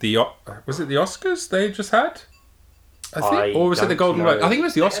was it the Oscars they just had? I think, I or was it the don't Golden know. Globe? I think it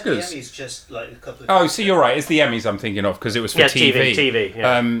was the They had Oscars. The Emmys just like a couple of Oh, so you're right. It's the Emmys I'm thinking of because it was for Yeah, TV. TV,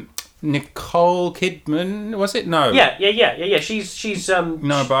 yeah. Nicole Kidman was it? No. Yeah. She's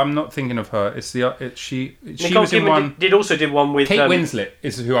No, but I'm not thinking of her. It's she Nicole was in Kidman one. did one with Kate Winslet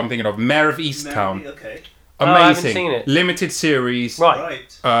is who I'm thinking of. Mayor of Easttown. Mary, okay. Amazing. I haven't seen it. Limited series. Right.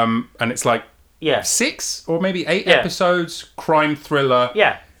 Right. And it's like Yeah. 6 or maybe 8 Yeah. episodes. Crime thriller.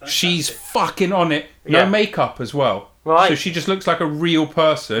 Yeah. She's fucking on it. No Yeah. makeup as well. Right. So she just looks like a real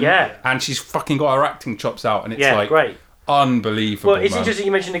person. Yeah. And she's fucking got her acting chops out, and it's Yeah. like Great. unbelievable. Well, it's man. interesting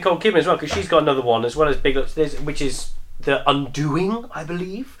you mentioned Nicole Kidman as well because she's got another one as well as Big Little, which is The Undoing, I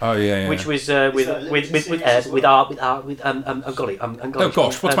believe. Oh yeah. Which was that a limited series as well? Oh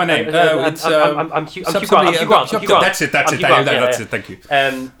gosh, what's my name? It's I'm Hugh Grant. That's it. That's it. Thank you.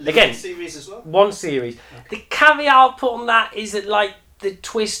 Again, Limited series as well. one series. The caveat I'll put on that is that like the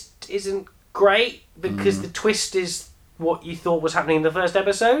twist isn't great because the twist is what you thought was happening in the first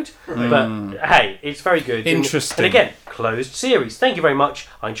episode. But hey, it's very good. Interesting. And again, closed series. Thank you very much.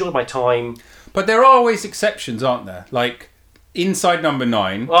 I enjoyed my time. But there are always exceptions, aren't there? Like Inside Number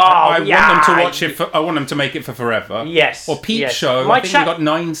 9. Oh, I want yeah. them to watch it. I want them to make it for forever. Yes. Or Peep yes. Show. My I think chat- we got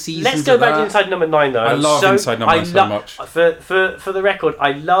 9 seasons. Let's go of back to that. Inside Number 9 though. I love Inside Number 9 so much. For the record,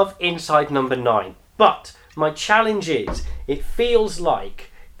 I love Inside Number 9. But my challenge is, it feels like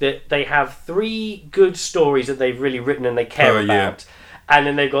that they have 3 good stories that they've really written and they care Oh, yeah. about. And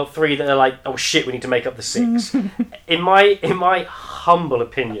then they've got 3 that are like, oh shit, we need to make up the 6. in my humble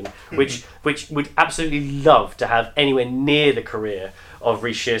opinion, which would absolutely love to have anywhere near the career of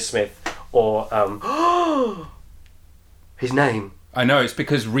Reece Shearsmith or his name. I know, it's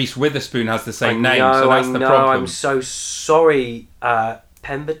because Reese Witherspoon has the same name, so that's the problem. I'm so sorry.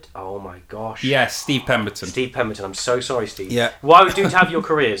 Pemberton. Oh my gosh. Yes, Steve Pemberton. Steve Pemberton. I'm so sorry, Steve. Yeah. Why would you have your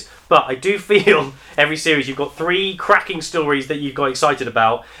careers? But I do feel every series you've got 3 cracking stories that you've got excited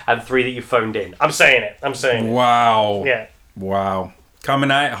about and 3 that you've phoned in. I'm saying it. Wow. Yeah. Wow.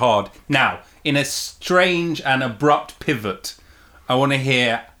 Coming at it hard. Now, in a strange and abrupt pivot, I want to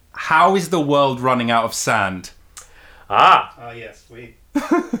hear, how is the world running out of sand? Ah, yes, we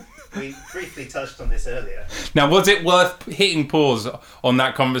briefly touched on this earlier. Now, was it worth hitting pause on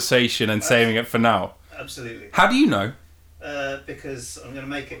that conversation and saving it for now? Absolutely. How do you know? Because I'm going to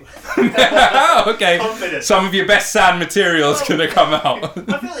make it. Oh, okay. Confident. Some of your best sand material's going to come out.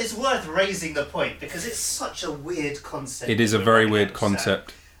 I feel it's worth raising the point because it's such a weird concept. It is a We're very running weird out of sand.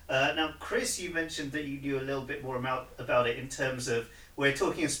 concept. Now, Chris, you mentioned that you knew a little bit more about it in terms of we're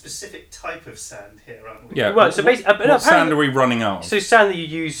talking a specific type of sand here, aren't we? Yeah. Well, so basically, what sand are we running out of? So sand that you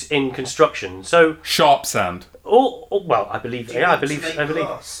use in construction. So Sharp sand. well, I believe. Do you Yeah, I want to believe. make I believe.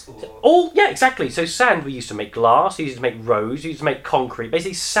 glass or- Oh, yeah, exactly. So sand we used to make glass, we used to make roads, we used to make concrete.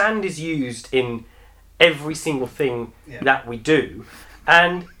 Basically, sand is used in every single thing that we do,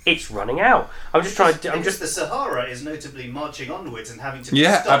 and it's running out. I'm just trying to. Because the Sahara is notably marching onwards and having to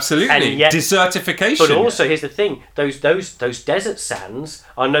Yeah, stop. absolutely. And yet- Desertification. But also, here's the thing: those desert sands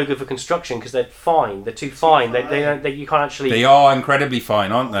are no good for construction because they're fine. They're too fine. They don't. You can't actually. They are incredibly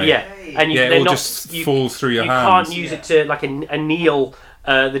fine, aren't they? Yeah, and Yeah, it they're all not. just falls through your you hands. can't use it to like anneal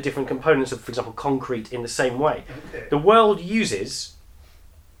the different components of, for example, concrete in the same way. Okay. The world uses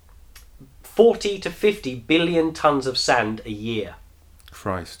 40 to 50 billion tons of sand a year.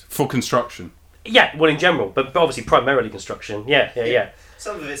 Christ. For construction. Yeah, well, in general, but obviously primarily construction. Yeah.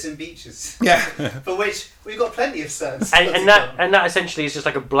 Some of it's in beaches. Yeah. For which we've got plenty of sand. And that essentially is just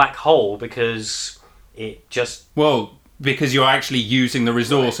like a black hole because it just. Well, because you're actually using the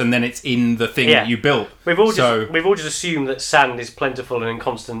resource and then it's in the thing that you built. We've all just assumed that sand is plentiful and in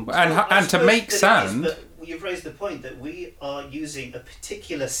constant. And to make sand. But you've raised the point that we are using a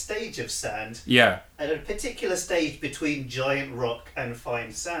particular stage of sand. Yeah. At a particular stage between giant rock and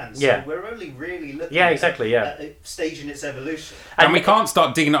fine sand. So Yeah. we're only really looking at a stage in its evolution. And we can't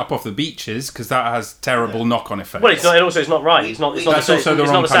start digging it up off the beaches because that has terrible knock-on effects. Well, it's not. And also, it's not right. It's not. It's not That's the, also the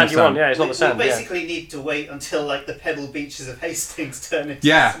it's wrong not the kind sand of you want. sand. Yeah, it's not the sand. We basically need to wait until like the pebble beaches of Hastings turn into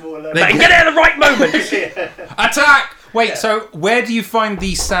Yeah. smaller. Get it at the right moment. Attack! Wait, so where do you find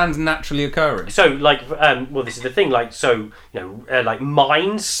these sands naturally occurring? So, like, well, this is the thing. Like, so like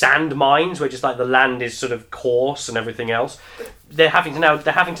mines, sand mines, where just like the land is sort of coarse and everything else. They're having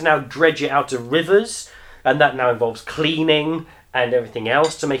to now dredge it out to rivers, and that now involves cleaning and everything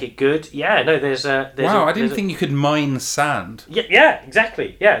else to make it good. Yeah, no, there's I didn't think you could mine sand. Yeah,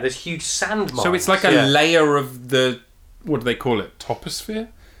 exactly. Yeah, there's huge sand mines. So it's like a layer of the, what do they call it? Toposphere?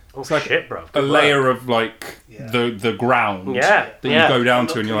 It's like shit, bro. A layer of like the ground that you go down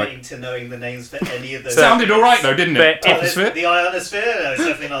to, and you're like. To knowing the names for any of those. Sounded all right though, didn't it? Toposphere? The ionosphere? No, it's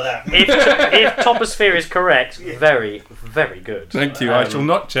definitely not that. If toposphere is correct, very, very good. Thank you. I shall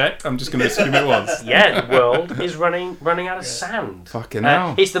not check. I'm just going to assume it was. Yeah, the world is running out of sand. Fucking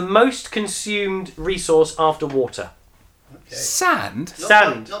hell. It's the most consumed resource after water. Okay. Sand?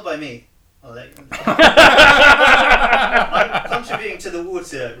 Not by me. I'll let you know. I'm contributing to the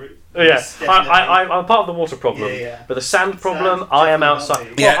water. Yeah, I'm part of the water problem, but the sand problem, I am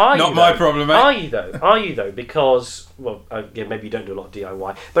outside. Yeah, not my problem, mate. Are you though? Because, well, maybe you don't do a lot of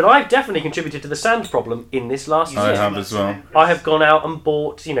DIY, but I've definitely contributed to the sand problem in this last year. I have as well. I have gone out and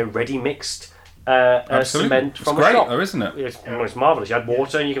bought, ready mixed cement from a shop. It's great, though, isn't it? It's marvellous. You add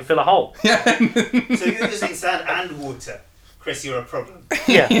water and you can fill a hole. Yeah. So you're using sand and water. Chris, you're a problem.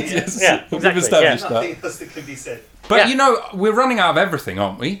 Yeah, exactly. Nothing else that can be said. But we're running out of everything,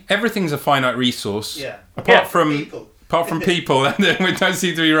 aren't we? Everything's a finite resource. Yeah. Apart from people, and then we don't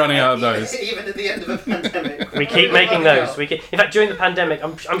seem to be running out of those. Even at the end of a pandemic. We keep making those. In fact, during the pandemic,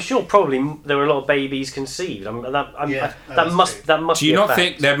 I'm sure probably there were a lot of babies conceived. That must. Do you not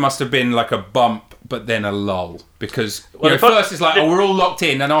think there must have been like a bump, but then a lull? Because first it's like, we're all locked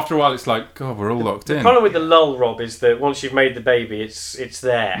in, and after a while it's like, God, we're all locked in. The problem with the lull, Rob, is that once you've made the baby, it's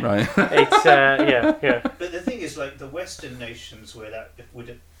there. Right. It's yeah. But the thing is, like the Western nations, where that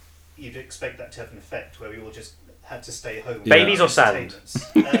you'd expect that to have an effect, where we all just had to stay home. Babies or sand?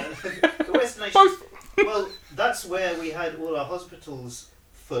 The Western nations. Well, that's where we had all our hospitals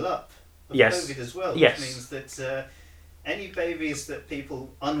full up of COVID as well. Yes. Which means that any babies that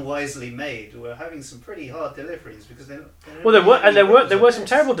people unwisely made were having some pretty hard deliveries because there were some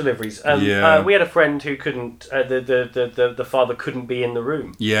terrible deliveries. We had a friend who couldn't. The father couldn't be in the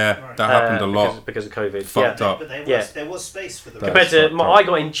room. Yeah, that happened a lot because of COVID. Fucked up. But there was space for them. Compared to I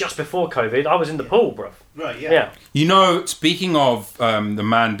got in just before COVID. I was in the pool, bruv. Right. Yeah. Speaking of the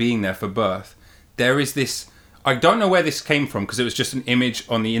man being there for birth, there is this. I don't know where this came from because it was just an image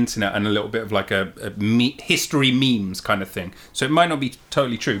on the internet and a little bit of like a history memes kind of thing. So it might not be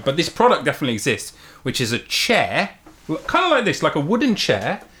totally true, but this product definitely exists, which is a chair, kind of like this, like a wooden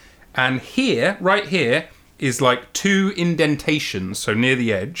chair. And right here, is like 2 indentations, so near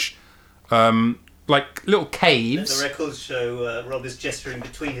the edge, like little caves. The records show Rob is gesturing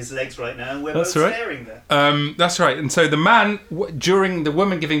between his legs right now, and we're both staring there. That's right. And so the man, during the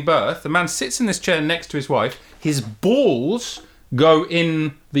woman giving birth, the man sits in this chair next to his wife. His balls go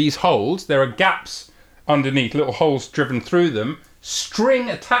in these holes. There are gaps underneath, little holes driven through them, string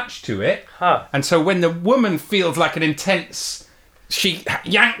attached to it. And so when the woman feels like an intense... She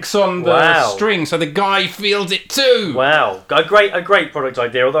yanks on the string, so the guy feels it too. Wow, a great product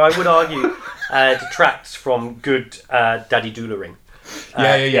idea. Although I would argue detracts from good daddy doularing.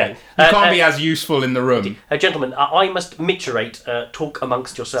 Yeah. You can't be as useful in the room. Gentlemen, I must miturate. Talk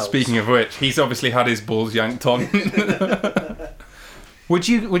amongst yourselves. Speaking of which, he's obviously had his balls yanked on. Would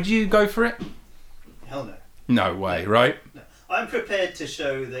you go for it? Hell no. No way, right? No. I'm prepared to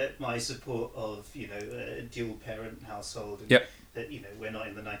show that my support of a dual parent household. And that we're not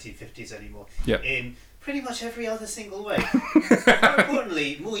in the 1950s anymore. Yep. In pretty much every other single way. More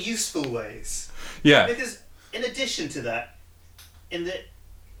importantly, more useful ways. Yeah. Because in addition to that, in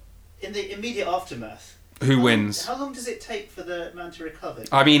the immediate aftermath, who wins? How long does it take for the man to recover?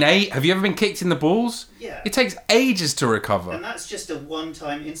 I mean, have you ever been kicked in the balls? Yeah. It takes ages to recover. And that's just a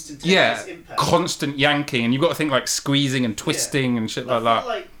one-time instantaneous impact. Constant yanking, and you've got to think like squeezing and twisting and shit like that. I feel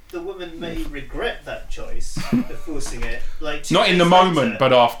like the woman may regret that choice of forcing it. Like not in the moment,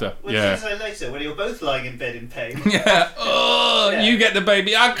 but after. Well, 2 days later, when you're both lying in bed in pain. You get the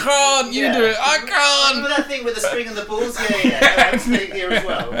baby. I can't. You do it. I can't. Remember that thing with the string and the balls? Yeah. I'm staying here as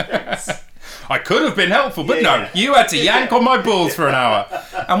well. Thanks. I could have been helpful, but no. You had to yank on my balls for an hour.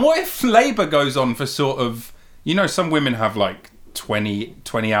 And what if labour goes on for sort of... some women have like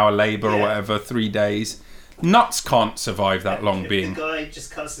 20-hour labour or whatever, 3 days. Nuts can't survive that long being... The guy just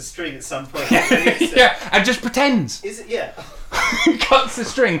cuts the string at some point. And just pretends. Is it? Yeah. Cuts the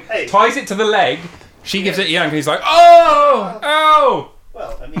string, ties it to the leg, she gives it a yank, and he's like, oh!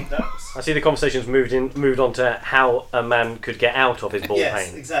 Well, I mean, that's... I see the conversation's moved on to how a man could get out of his ball pain.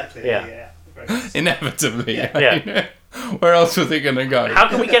 Yes, exactly. Yeah. Inevitably. Yeah. Where else was it going to go? How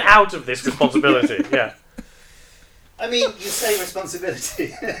can we get out of this responsibility? Yeah. I mean, you say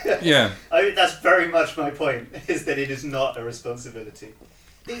responsibility. Yeah. I mean, that's very much my point, is that it is not a responsibility.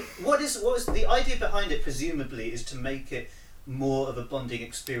 What was the idea behind it, presumably, is to make it more of a bonding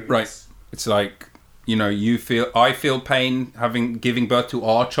experience. Right. It's like, I feel pain giving birth to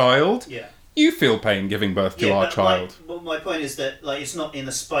our child. Yeah. You feel pain giving birth to our child. My point is that it's not in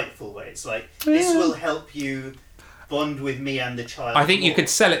a spiteful way. It's like, this will help you bond with me and the child. I think you could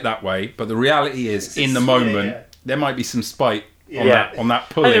sell it that way, but the reality is, in the moment, there might be some spite on that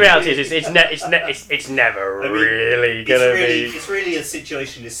pulling. And the reality is, it's never really gonna be. It's really a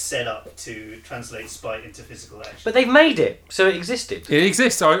situation is set up to translate spite into physical action. But they've made it, so it existed. It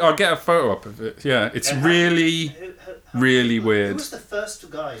exists. I'll get a photo up of it. Yeah, it's really weird. Who was the first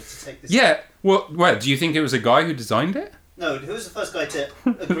guy to take this? Yeah. Well, do you think it was a guy who designed it? No, who was the first guy to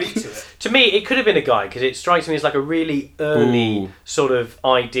agree to it? To me, it could have been a guy, because it strikes me as like a really early sort of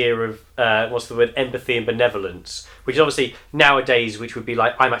idea of, empathy and benevolence, which is obviously nowadays, which would be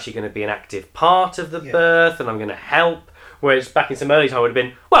like, I'm actually going to be an active part of the birth and I'm going to help, whereas back in some early time it would have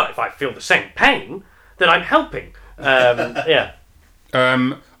been, well, if I feel the same pain, then I'm helping. Yeah.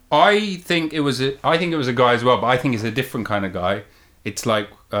 I think it was a guy as well, but I think it's a different kind of guy. It's like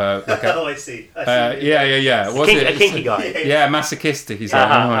I see. Yeah. What's a kinky guy. Yeah, masochistic. He's like,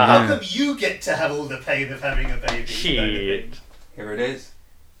 how come you get to have all the pain of having a baby? Shit. Here it is.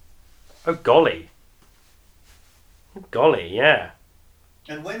 Oh golly, yeah.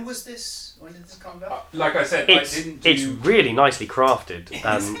 And when was this? When did this come out? Like I said, it's really nicely crafted,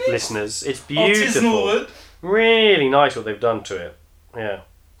 listeners. It's beautiful. Really nice what they've done to it. Yeah.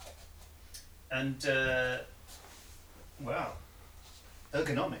 And wow.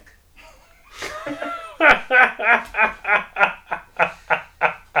 Ergonomic.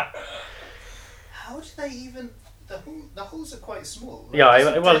 How do they even? The holes are quite small. Right?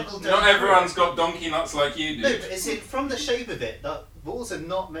 Yeah, not everyone's got donkey nuts like you do. No, but it's from the shape of it. The balls are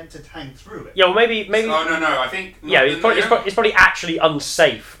not meant to hang through it. Yeah, well, maybe. Oh no! I think. Yeah, it's probably actually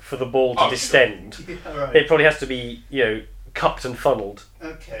unsafe for the ball to distend. Sure. Yeah, right. It probably has to be cupped and funneled.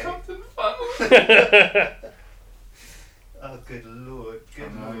 Okay. Cupped and funneled. Oh, good lord.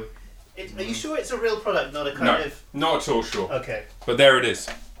 Are you sure it's a real product, not a kind of... not at all sure. Okay. But there it is.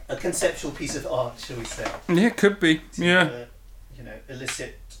 A conceptual piece of art, shall we say. Yeah, it could be. To,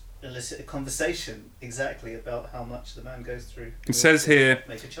 elicit a conversation exactly about how much the man goes through. It says here,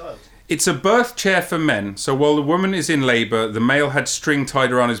 make a child. It's a birth chair for men, so while the woman is in labour, the male had string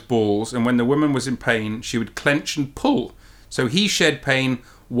tied around his balls, and when the woman was in pain, she would clench and pull. So he shed pain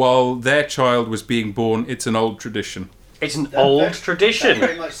while their child was being born. It's an old tradition. It's an old tradition. That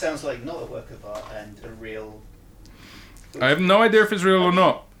very much sounds like not a work of art and a real... I have no idea if it's real or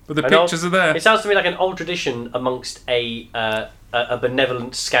not, but the pictures are there. It sounds to me like an old tradition amongst a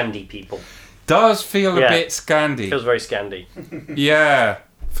benevolent Scandi people. Does feel a bit Scandi. Feels very Scandi. Yeah,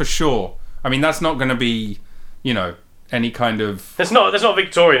 for sure. I mean, that's not going to be, any kind of... That's not a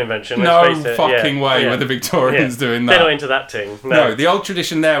Victorian invention. No fucking way were the Victorians doing that. They're not into that thing. No, the old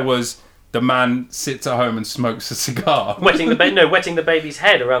tradition there was the man sits at home and smokes a cigar. Wetting the baby's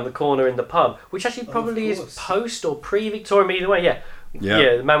head around the corner in the pub, which actually probably is post or pre-Victorian, but either way, yeah.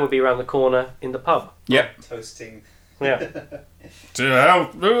 Yeah, the man would be around the corner in the pub. Yeah. Toasting. Yeah. To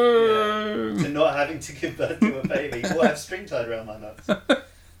help. To not having to give birth to a baby or have string tied around my nuts.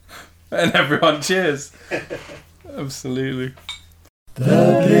 And everyone cheers. Absolutely.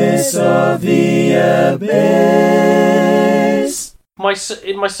 The bliss of the abyss. My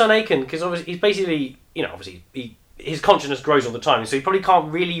son Aiken, because obviously he's basically, his consciousness grows all the time, so he probably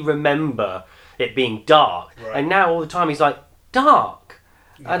can't really remember it being dark. Right. And now all the time he's like, dark.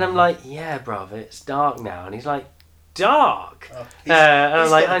 And I'm like, yeah, bruv, it's dark now. And he's like, dark. Oh, and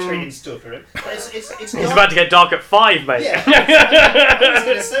I'm like, got a treat in store for him. It's about to get dark at 5, mate. Yeah, I was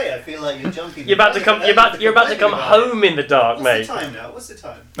going to say, I feel like you're jumping. You're about to come home in the dark, mate. What's the time now? What's the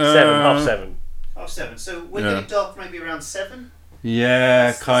time? 7:30. 7:30. So we're getting dark maybe around 7.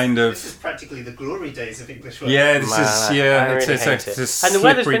 Yeah, kind of. This is practically the glory days of English work. Yeah, this is it's and the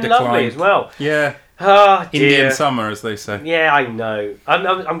weather's been lovely as well. Yeah. Oh, dear. Indian summer, as they say. Yeah, I know.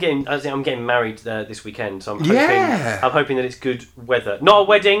 I'm getting married this weekend, so I'm hoping that it's good weather. Not a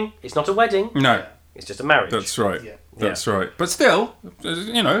wedding. It's not a wedding. No, it's just a marriage. That's right. Yeah. That's right. But still,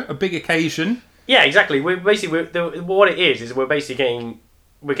 a big occasion. Yeah, exactly. What it is we're basically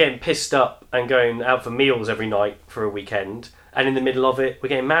getting pissed up and going out for meals every night for a weekend, and in the middle of it, we're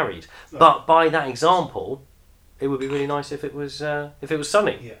getting married. Right. But by that example, it would be really nice if it was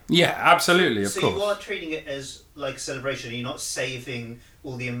sunny. Yeah, absolutely, of course. So you are treating it as like a celebration. You're not saving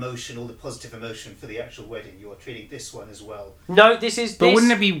all the emotion, all the positive emotion for the actual wedding. You are treating this one as well. No, this is. But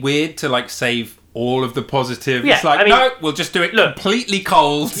wouldn't it be weird to like save all of the positive? Yeah, it's like, I mean, no, we'll just do it completely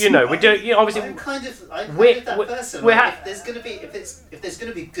cold. You know, we do. You know, obviously, I'm kind of that person. we're Like, if there's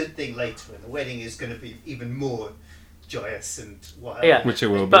gonna be a good thing later, and the wedding is going to be even more joyous and whatever. Yeah, which it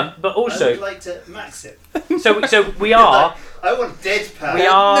will be. But I also, would like to max it. so we are. I want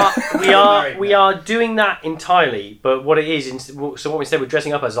deadpan. We are doing that entirely. But what it is, so what we said, we're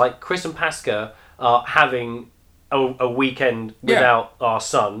dressing up as like Chris and Pascal are having a weekend without our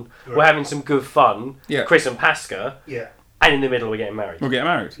son. Right. We're having some good fun. Yeah. Chris and Pascal. Yeah. And in the middle, we're getting married. We'll get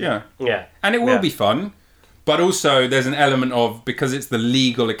married. Yeah. Yeah. And it will be fun. But also, there's an element of, because it's the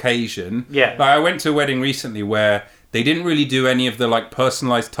legal occasion. Yeah. Like I went to a wedding recently where they didn't really do any of the like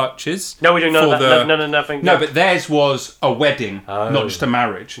personalised touches. No, we do none of that. No, nothing. No, but theirs was a wedding, not just a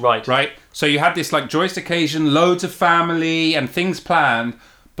marriage. Right. Right? So you had this like joyous occasion, loads of family and things planned,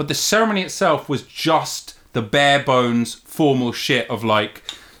 but the ceremony itself was just the bare bones formal shit of like,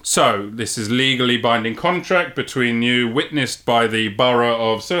 so this is legally binding contract between you, witnessed by the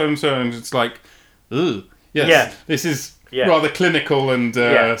borough of so and so, and it's like, ugh. Yes, Yeah. This is rather clinical and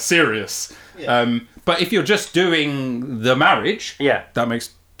serious. Yeah. But if you're just doing the marriage, that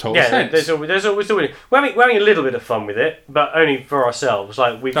makes total sense. There's always we're having a little bit of fun with it, but only for ourselves.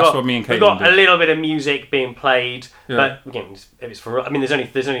 Like we've got a little bit of music being played, but again, if it's for, I mean, there's only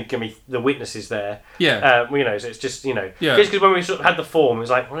going to be the witnesses there. Yeah. You know, so it's just because when we sort of had the form, it was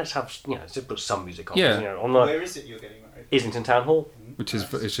like, well, let's just put some music on. Yeah. You know, on the Where is it you're getting married? Islington Town Hall. Which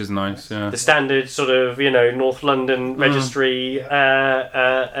is nice, yeah. The standard sort of, North London registry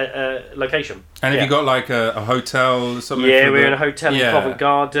location. And have you got like a hotel or something? Yeah, we're in a hotel in Covent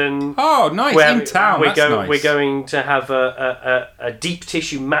Garden. Oh, nice, in town, that's nice. We're going to have a deep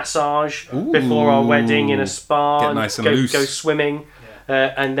tissue massage before our wedding in a spa. Get nice and loose. Go swimming,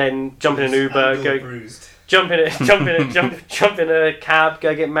 and then jump in an Uber, jump in a cab,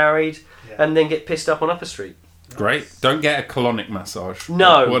 go get married, and then get pissed up on Upper Street. Great. Don't get a colonic massage.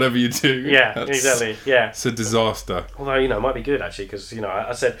 No. Whatever you do. Yeah, exactly. Yeah. It's a disaster. Although, it might be good actually, because,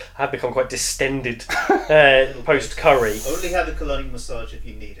 I said I have become quite distended post-curry. Only have a colonic massage if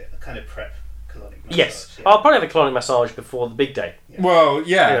you need it. A kind of prep colonic massage. Yes. Yeah. I'll probably have a colonic massage before the big day. Yeah. Well,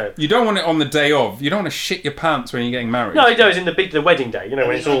 you don't want it on the day of. You don't want to shit your pants when you're getting married. No, it's in the wedding day.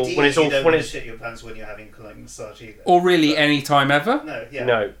 When it's all you don't want to shit your pants when you're having a colonic massage either. Or really any time ever. No. Yeah.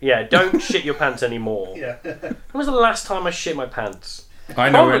 No. Yeah. Don't shit your pants anymore. Yeah. When was the last time I shit my pants? I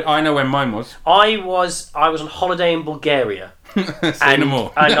know when mine was. I was on holiday in Bulgaria. Say no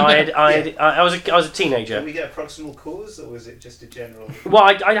more. And I was a teenager. Did we get a proximal cause, or was it just a general? Well,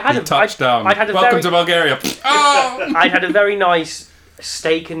 I had a touchdown. Welcome to Bulgaria. I had a very nice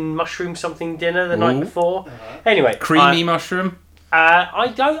steak and mushroom something dinner the night before. Anyway, creamy mushroom.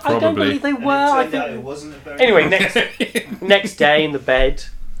 I don't believe they were. I think it wasn't a very. Anyway, next day in the bed.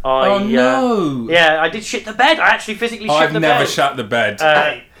 Oh no! I did shit the bed. I actually physically shit the bed. I've never shut the bed.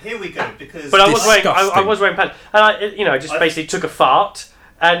 Here we go, because. But I was wearing pants, and I just basically took a fart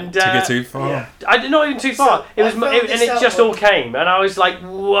and took it too far. Yeah. I did not even too far. So it just all came, and I was like,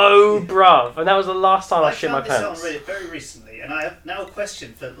 "Whoa, bruv!" And that was the last time I shit my pants. I found this out on Reddit very recently, and I have now a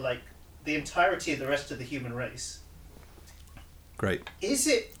question for like the entirety of the rest of the human race. Great. Is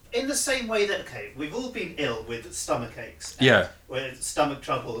it in the same way that we've all been ill with stomach aches, with stomach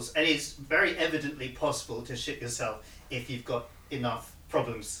troubles, and it's very evidently possible to shit yourself if you've got enough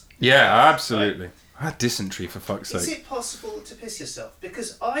problems. Yeah, absolutely. Right? I had dysentery, for fuck's sake. Is it possible to piss yourself?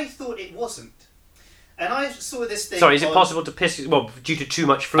 Because I thought it wasn't. And I saw this thing. Sorry, is it possible to piss? Well, due to too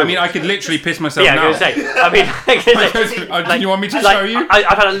much fluid. I mean, I could literally piss myself now. Yeah, I was going to say. Do you want me to show you? I've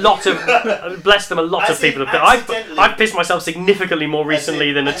had a lot of, bless them, a lot of people have. I've pissed myself significantly more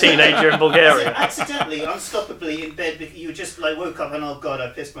recently than a teenager in Bulgaria. Accidentally, unstoppably in bed, because you just like woke up and oh god, I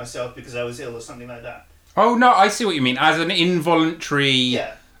pissed myself because I was ill or something like that. Oh no, I see what you mean. As an involuntary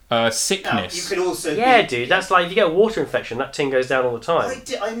sickness. Now, you could also dude, that's like if you get a water infection, that tin goes down all the time.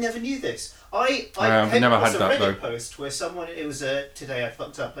 I never knew this. I came never had across that a Reddit though. post where someone, it was today I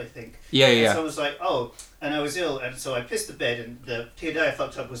fucked up, I think. Yeah. And so I was like, and I was ill, and so I pissed the bed, and the today I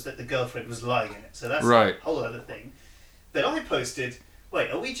fucked up was that the girlfriend was lying in it. So that's a whole other thing. But I posted,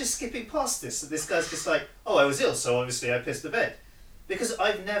 wait, are we just skipping past this? And this guy's just like, I was ill, so obviously I pissed the bed. Because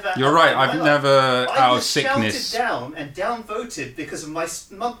I've never... You're right, I've never, out of sickness... I was shouted down and downvoted because of my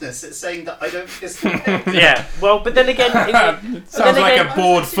smugness at saying that I don't piss my bed. Yeah, well, but then again... Sounds like a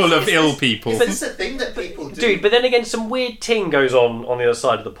board full of ill people. Is this a thing that people do? Dude, but then again, some weird thing goes on the other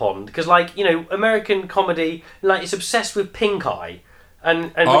side of the pond. Because, American comedy, it's obsessed with pink eye.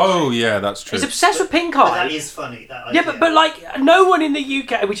 And yeah, that's true. he's obsessed with pink But eye. that is funny. That Yeah, idea. but like no one in the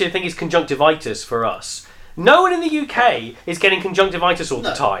UK, which I think is conjunctivitis for us. No one in the UK is getting conjunctivitis all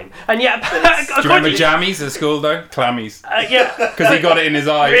the time, and yet, Do you remember jammies at school though? Clammies. yeah, Because he got it in his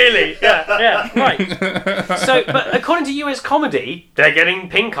eye. really, yeah, right. So, but according to US comedy, they're getting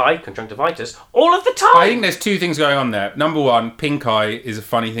pink eye, conjunctivitis, all of the time. I think there's two things going on there. Number one, pink eye is a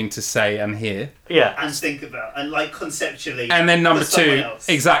funny thing to say and hear. yeah. and think about and like conceptually. And then number for someone two, else.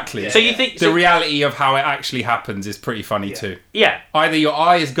 exactly. Yeah. So you think The reality of how it actually happens is pretty funny too. Yeah, Either your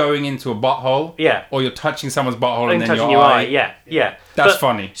eye is going into a butthole, yeah. or you're touching someone's butthole and And then touching your eye. yeah. That's But-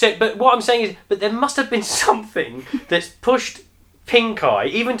 funny. So, but what I'm saying is, but there must have been something that's pushed pink eye,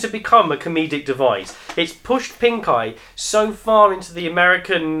 even to become a comedic device. It's pushed pink eye so far into the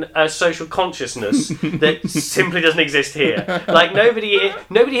American social consciousness that simply doesn't exist here. Like nobody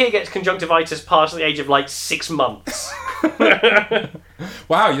here gets conjunctivitis past the age of like 6 months.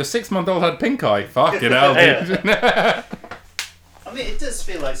 Wow, your 6-month-old had pink eye. Fucking hell, dude. I mean, it does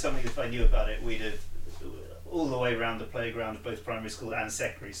feel like something. If I knew about it, we'd have all the way around the playground of both primary school and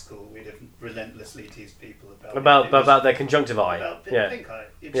secondary school. We'd have relentlessly teased people about their conjunctivi. about Yeah. pink eye.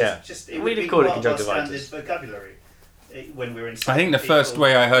 It Yeah. just We'd would have be called it part of our conjunctivitis. standard vocabulary when we were in. I think the first people-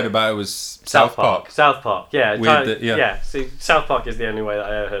 way I heard about it was South Park. South Park, yeah. Yeah. So South Park is the only way that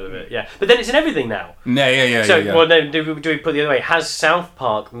I ever heard of it. Yeah, but then it's in everything now. Yeah. Well, no. Do we put it the other way? Has South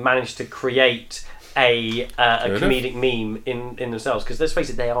Park managed to create a comedic meme in themselves? Because let's face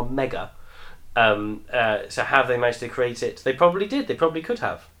it, they are mega. So have they managed to create it? They probably did. They probably could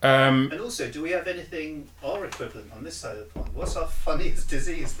have. And also, do we have anything our equivalent on this side of the pond? What's our funniest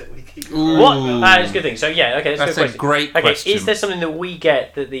disease that we keep? Ooh. That's a good thing. So yeah, okay, That's a a good great question. question. Is there something that we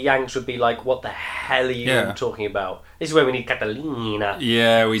get that the Yanks would be like, what the hell are you talking about? This is where we need Catalina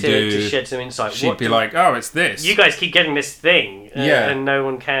Yeah, we do. to shed some insight. She'd What be do- like, oh, it's this. you guys keep getting this thing, and no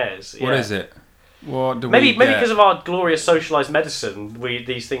one cares. What Yeah. is it? What do Maybe we maybe get? because of our glorious socialised medicine,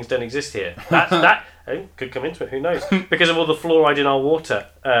 these things don't exist here. That could come into it. Who knows? Because of all the fluoride in our water,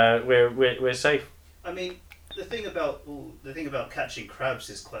 we're safe. I mean, the thing about catching crabs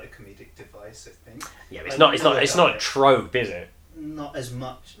is quite a comedic device. I think. Yeah, Like, it's not a trope, is it? Not as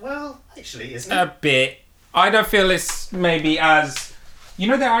much. Well, actually, isn't A it? bit. I don't feel it's maybe as... You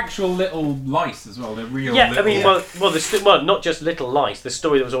know, they're actual little lice as well. They're real Yeah, little... I mean, well, not just little lice. The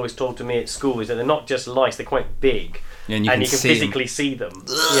story that was always told to me at school is that they're not just lice; they're quite big, Yeah, and you can see 'em. physically see them.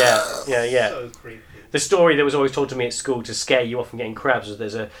 Yeah. So creepy. The story that was always told to me at school to scare you off from getting crabs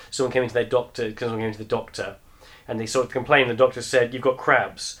was someone came into the doctor, and they sort of complained. The doctor said, "You've got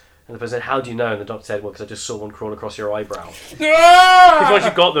crabs." And the person said, "How do you know?" And the doctor said, "Well, because I just saw one crawl across your eyebrow." Because once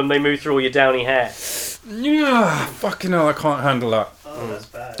you've got them, they move through all your downy hair. Yeah, fucking hell, I can't handle that. Oh, that's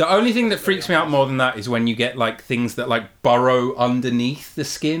bad. The only thing that freaks me out more than that is when you get like things that like burrow underneath the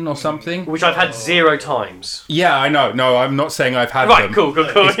skin or something. Which I've had 0 times. Yeah, I know. No, I'm not saying I've had Right, them. cool.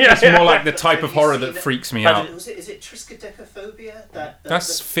 It's more like the type of Have you horror seen that that- freaks me But out. Is it triskaidekaphobia?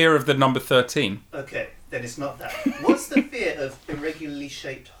 That's fear of the number 13. Okay, then it's not that. What's the fear of irregularly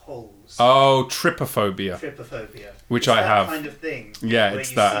shaped holes? Oh, trypophobia. Trypophobia. Which It's I that have. kind of thing. Yeah, where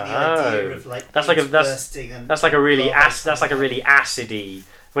it's you that. See the idea Oh. of, like, That's like a- things that's- bursting and That's like a really bubbles That's like a coming really acidy.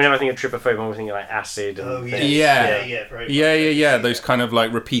 Whenever I think of trypophobia, I'm thinking like acid. And Oh yeah, things. Yeah. very Yeah. much. Those kind of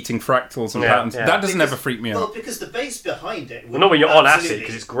like repeating fractals and Yeah, patterns. yeah. That doesn't Because- ever freak me Well, out. because the base behind it. Well, not when you're on acid absolutely-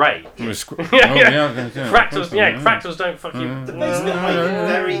 because it's great. Yeah. Fractals don't fuck you. The base behind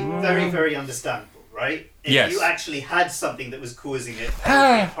it, very, very understandable, right? If Yes. you actually had something that was causing it,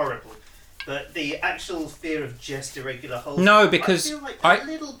 that would be horrible. But the actual fear of just irregular holes. No, because I feel like I- a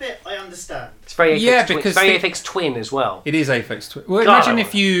little bit I understand. It's very Aphex Yeah, Twin. because It's very the- Aphex Twin as well. It is Aphex Twin. Well, God, imagine I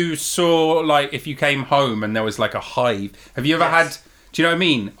if you saw, like, if you came home and there was, like, a hive. Have you ever had... Do you know what I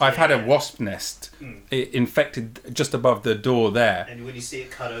mean? I've had a wasp nest infected just above the door there. And when you see it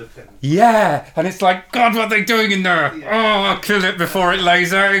cut open, Yeah! And it's like, God, what are they doing in there? Yeah. Oh, I'll kill it before it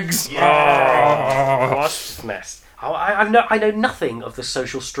lays eggs. Oh, wasp's nest. I know nothing of the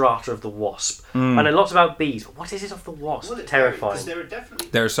social strata of the wasp. I know lots about bees, but what is it of the wasp? well, it's Terrifying. Because there are definitely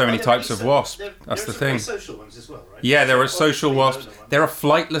There are so many there types very of wasp. there- That's there the are some very thing. social ones as well, right? Yeah, there are Obviously, social wasps. loner ones. There are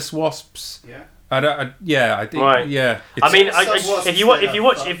flightless wasps. Yeah. I think, Right. yeah. I mean, Some wasps if you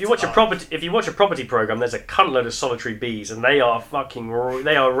watch a property program, there's a cunt load of solitary bees, and they are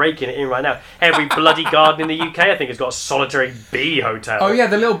raking it in right now. Every bloody garden in the UK, I think, has got a solitary bee hotel. Oh, yeah,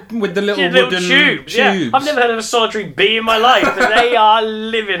 the little wooden tubes. Yeah, I've never heard of a solitary bee in my life, but they are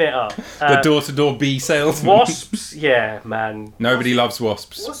living it up. The door-to-door bee salesman. Wasps, yeah, man. Nobody loves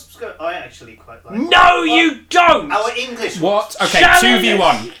wasps. Wasps go. I actually quite like. No, you don't. Our English. What? Okay, Challenge!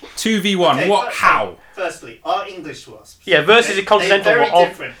 2v1. 2v1. Okay, What? first- How? firstly, are English wasps. Yeah, versus a continental They're very wasp.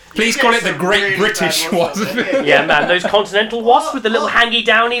 different. Please You call get it the some Great really British bad wasp. Yeah, man, those continental wasps with the little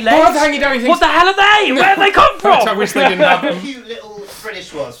hangy-downy legs. Oh, the hangy-downy things. What the hell are they? Where have they come from? I wish they didn't have them. Cute little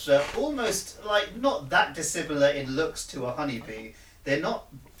British wasps are almost like not that dissimilar in looks to a honeybee. They're not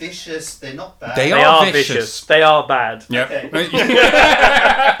vicious. They're not bad. They They are are vicious. vicious. They are bad. Yep. Okay.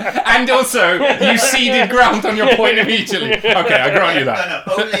 And also, you ceded ground on your point immediately. Okay, I grant you that.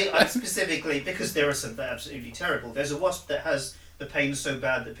 No, only specifically because there are some that are absolutely terrible. There's a wasp that has the pain so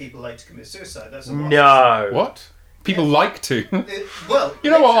bad that people like to commit suicide. That's a wasp. No. What? People like to. Well, You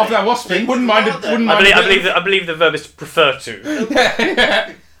know what? After that they wasp thing, would wouldn't mind it. rather- Wouldn't I mind. believe the verb is prefer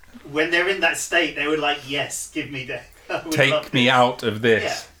to. When they're in that state, they would like, yes, give me death. I would love Take me this. out of Yeah,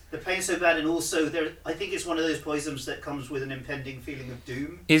 this. the pain's so bad, and also I think it's one of those poisons that comes with an impending feeling of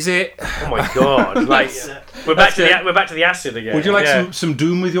doom. Is it? Oh my god! Like It's, we're back to That's we're back to the acid again. Would you like Yeah. some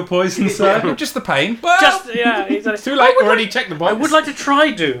doom with your poison, sir? Just the pain. Well, Just yeah. Exactly. too late. Already checked the box. I would like to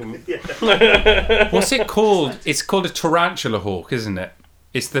try Doom. What's it called? It's called a tarantula hawk, isn't it?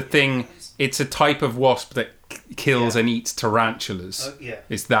 It's the thing. It's a type of wasp that kills and eats tarantulas. Oh, yeah.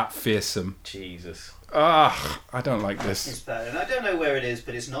 It's that fearsome. Jesus. I don't like It's this. bad, and I don't know where it is,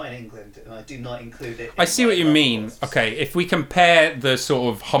 but it's not in England, and I do not include it. I in see my what you love mean. wasps. Okay, if we compare the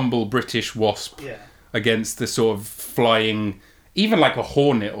sort of humble British wasp Yeah, against the sort of flying, even like a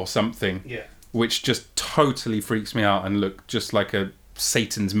hornet or something, yeah, which just totally freaks me out and look just like a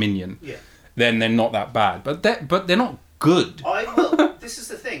Satan's minion, yeah. then they're not that bad. But they're not good. Well, this is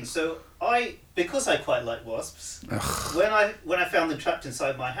the thing. So because I quite like wasps, when I found them trapped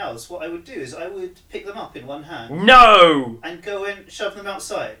inside my house, what I would do is I would pick them up in one hand No. and go and shove them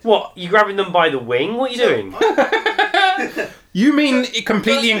outside. What? You grabbing them by the wing? What are you doing? You mean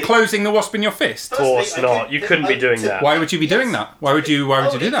completely firstly- enclosing the wasp in your fist? Of course not. You couldn't be doing that. Why would you be doing that? Why would you do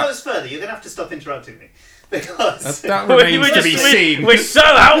It that? goes further. You're going to have to stop interrupting me. Because... That We're remains to be just- seen. We're so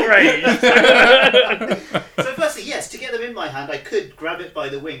outraged. So firstly, yes, to get them in my hand, I could grab it by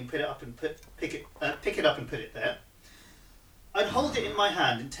the wing, pick it up and pick it up and put it there. I'd hold it in my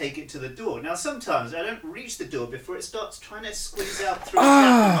hand and take it to the door. Now sometimes I don't reach the door before it starts trying to squeeze out through the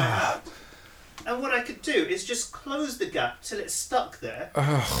gap in my hand. And what I could do is just close the gap till it's stuck there.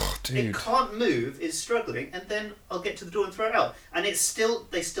 Oh, It dude. can't move, it's struggling, and then I'll get to the door and throw it out. And they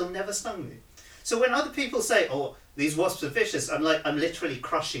still never stung me. So when other people say, "Oh, these wasps are vicious," I'm like, I'm literally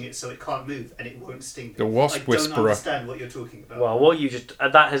crushing it so it can't move and it won't sting me. The wasp I whisperer. don't understand what you're talking about. Well, what you just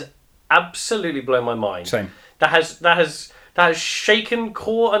that has absolutely blown my mind. Same. That has shaken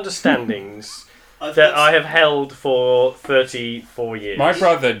core understandings I've that got- I have held for 34 years. My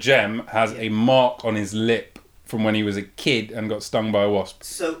brother Jem has a mark on his lip from when he was a kid and got stung by a wasp.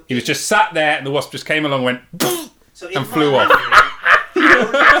 So He was just sat there and the wasp just came along and went So in and my flew off. memory, the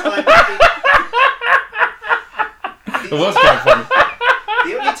only time It was quite funny.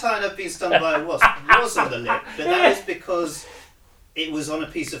 the only time I've been stung by a wasp was on the lip, but that is because it was on a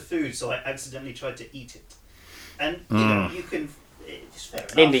piece of food, so I accidentally tried to eat it. And you know, you can. It's fair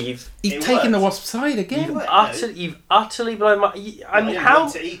enough. Indy, you've He's It taking the works. wasp's side again. you've utterly blown my. I I mean, didn't how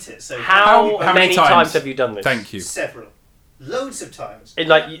want to eat it, so how How many many times? times have you done this? Thank you. several, loads of times.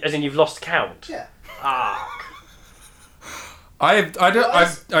 As in, you've lost count. Yeah. Ah,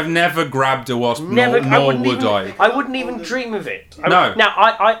 I've never grabbed a wasp, Never. nor would I. I wouldn't even dream of it. No. Now,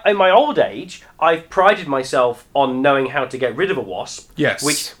 I in my old age, I've prided myself on knowing how to get rid of a wasp. Yes.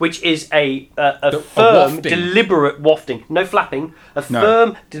 Which is a a firm, wafting. deliberate wafting, no flapping, a No.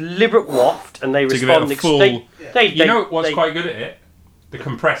 firm, deliberate waft, and they To give respond. it a full. They, You know what's quite good at it? The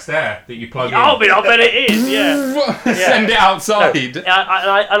compressed air that you plug I in. bet it is. Yeah. Send it outside.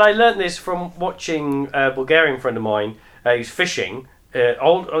 I learnt this from watching a Bulgarian friend of mine who's fishing.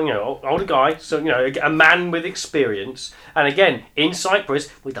 Older guy, so a man with experience, and again in Cyprus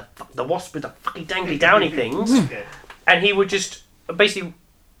with the wasp with the fucking dangly downy things, Okay. and he would just basically,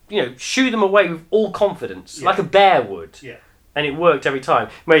 shoo them away with all confidence, like a bear would. Yeah. And it worked every time.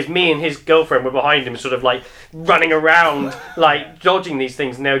 Whereas me and his girlfriend were behind him, sort of like running around, like dodging these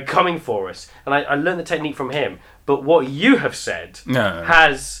things, and they were coming for us. And I learned the technique from him. But what you have said No.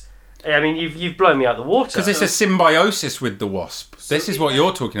 has, I mean, you've blown me out the water. Because it's a symbiosis with the wasp. This is in what the-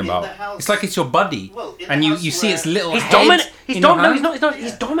 you're talking in about. the house- It's like it's your buddy, Well, in and the you house see its where- little He's head dominated. He's in your hand.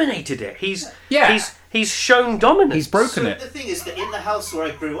 He's dominated it. He's Yeah. He's shown dominance. He's broken So it. the thing is that in the house where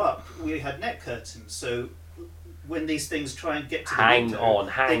I grew up, we had net curtains. So when these things try and get to the window,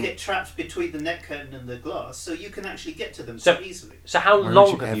 they get trapped between the net curtain and the glass, so you can actually get to them so easily. So how Why would long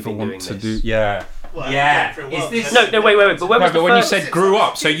you have you ever been want doing to this? do? Yeah. Well, I've Yeah. done it for a while, Is this- but- No, wait. But when No, was but the when you first? said grew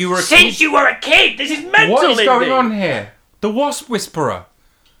up, so you were a Since kid. you were a kid, this is mental. What is going Indy. on here? The wasp whisperer.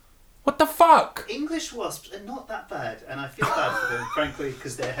 What the fuck? English wasps are not that bad, and I feel bad for them, frankly,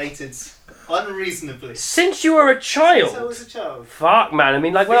 because they're hated unreasonably. Since you were a child? Since I was a child. Fuck, man. I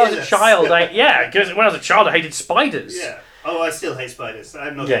mean, like, when I was a child, because when I was a child, I hated spiders. Yeah. Oh, I still hate spiders.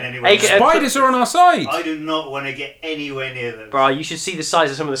 I'm not getting anywhere near Spiders are on our side. I do not want to get anywhere near them. Bro, you should see the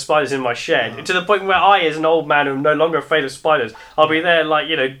size of some of the spiders in my shed. To the point where I, as an old man who am no longer afraid of spiders, I'll be there, like,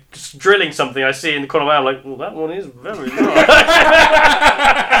 you know, just drilling something I see in the corner of my eye. I'm like, well, that one is very large.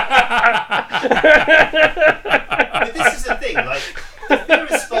 But this is the thing, like, the fear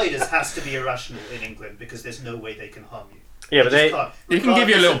of spiders has to be irrational in England because there's no way they can harm you. Yeah, but they can give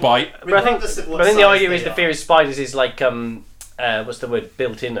you a little bite. But I think the idea is the fear of spiders is like what's the word?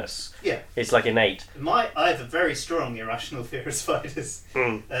 Built in us. Yeah, it's like innate. I have a very strong irrational fear of spiders,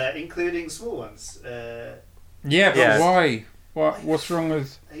 including small ones. Why? What's wrong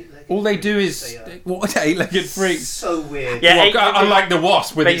with? All they do is what? 8-legged freaks. So weird. Yeah, unlike the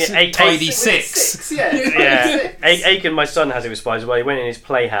wasp with its tidy six. Yeah. Aiken, my son, has it with spiders. Well, he went in his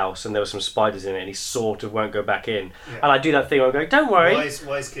playhouse and there were some spiders in it, and he sort of won't go back in. Yeah. And I do that thing where I go, "Don't worry."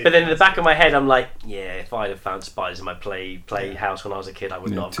 Wise kid. But then in the back of my head, I'm like, "Yeah, if I'd have found spiders in my playhouse when I was a kid, I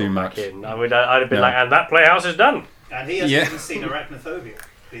would not have gone back in. I'd have been like, and that playhouse is done." And he hasn't even seen Arachnophobia.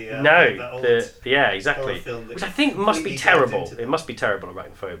 Exactly. Which I think must be terrible. It must be terrible,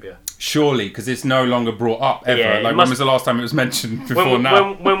 Arachnophobia. Surely, because it's no longer brought up ever. Yeah, when was the last time it was mentioned before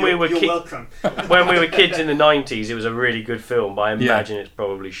now? You're welcome. When we were kids in the 90s, it was a really good film, but I imagine it's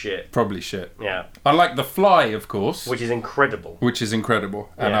probably shit. Yeah. I like The Fly, of course. Which is incredible.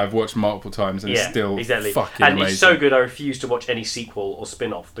 And I've watched multiple times and it's still fucking amazing. And it's so good, I refuse to watch any sequel or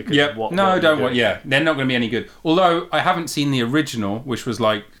spin-off because of what... they're not going to be any good. Although, I haven't seen the original, which was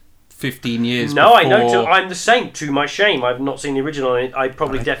like 15 years before. I know. I'm the same, to my shame. I've not seen the original, and I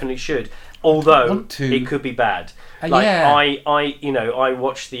probably definitely should. Although, it could be bad. I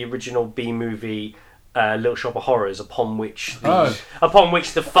watched the original B movie... Little Shop of Horrors, upon which the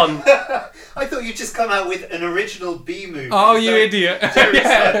fun. I thought you'd just come out with an original B movie. Oh, you idiot!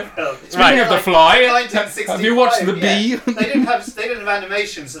 Speaking of The Fly, have you watched The Bee? They didn't have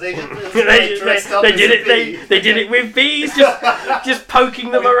animation, so they didn't. They did it with bees, just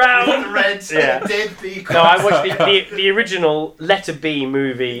poking them around. Red, dead bee. No, I watched the original Letter B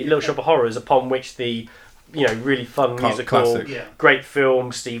movie, Little Shop of Horrors, upon which the really fun musical, great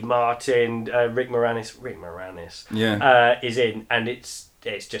film. Steve Martin, Rick Moranis, is in, and it's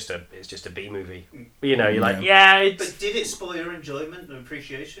just a B movie. You're like, But did it spoil your enjoyment and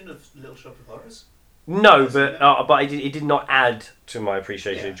appreciation of Little Shop of Horrors? No, but it did not add to my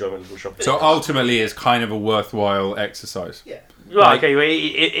appreciation and enjoyment of Little Shop of Horrors. So ultimately, it's kind of a worthwhile exercise. Yeah. Right.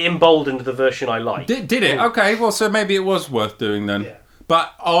 It emboldened the version I like. Did it? Okay. Well, so maybe it was worth doing then. Yeah.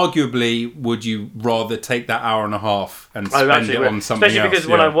 But arguably, would you rather take that hour and a half and spend it on something else? Especially because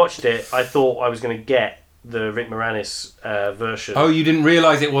when I watched it, I thought I was going to get the Rick Moranis version. Oh, you didn't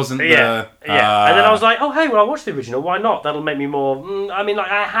realise it wasn't and then I was like, oh, hey, well, I'll watch the original. Why not? That'll make me more...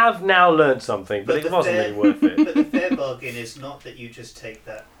 I have now learned something, but it wasn't really worth it. But the fair bargain is not that you just take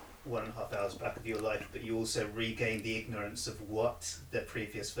that 1.5 hours back of your life, but you also regain the ignorance of what the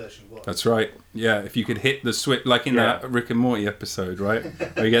previous version was. That's right. Yeah, if you could hit the switch, like in that Rick and Morty episode, right?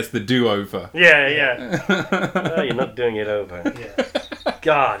 Where he gets the do-over. Yeah. Oh, you're not doing it over. Yeah.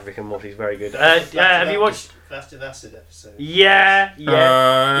 God, Rick and Morty's very good. Have you watched... Vasted Acid episode. Yeah.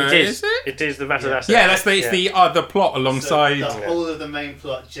 It is. Is it? It is the Vasted Acid. Yeah, that's the plot alongside. So the whole of the main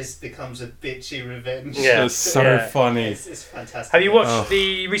plot just becomes a bitchy revenge. Yeah, it's so funny. It's fantastic. Have you watched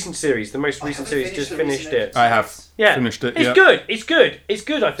the recent series? The most recent series, just finished it. I have. Yeah, finished it. It's good. It's good. It's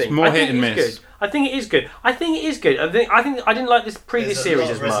good. I think. It's more hit and miss. I think it is good. I think I didn't like this previous series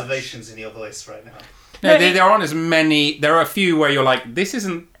as much. There's reservations in your voice right now. No, there aren't as many. There are a few where you're like, this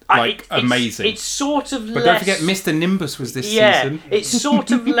isn't. Amazing. It's sort of but don't forget, Mr. Nimbus was this season. It's sort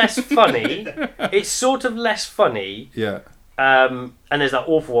of less funny. Yeah. And there's that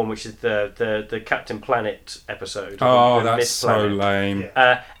awful one, which is the Captain Planet episode. Oh, that's so lame.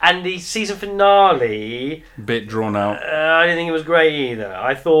 And the season finale... Bit drawn out. I didn't think it was great either.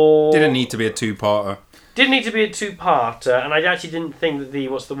 I thought... Didn't need to be a two-parter. Didn't need to be a two-parter, and I actually didn't think that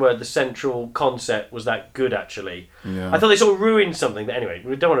the central concept was that good, actually. Yeah. I thought they sort of ruined something, but anyway,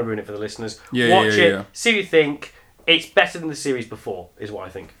 we don't want to ruin it for the listeners. Watch it, see what you think. It's better than the series before, is what I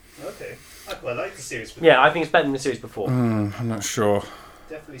think. Okay. I like the series before. Yeah, I think it's better than the series before. I'm not sure.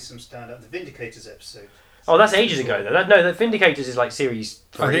 Definitely some stand-up. The Vindicators episode. Oh, that's ages ago, though. The Vindicators is like series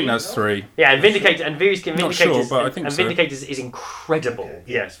 3. I think that's 3. Yeah, and Vindicators, not sure, but I think so. Vindicators is incredible. Okay.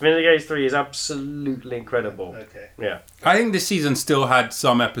 Yes, Vindicators 3 is absolutely incredible. Okay. Yeah. I think this season still had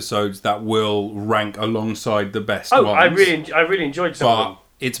some episodes that will rank alongside the best ones. I really enjoyed some of them.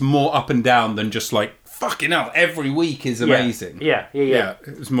 it's more up and down than just like fucking hell. Every week is amazing. Yeah.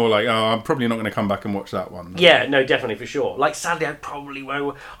 It was more like, oh, I'm probably not going to come back and watch that one. Yeah, no, definitely for sure. Like sadly, I probably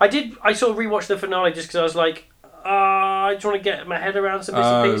won't. I sort of rewatched the finale just because I was like, I just want to get my head around some bits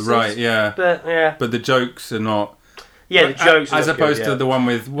and pieces. Right, yeah. But the jokes are not. Yeah, the jokes are as not opposed good, to the one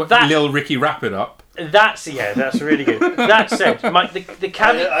with Lil Ricky Wrap It Up. That's really good. That said, Mike, the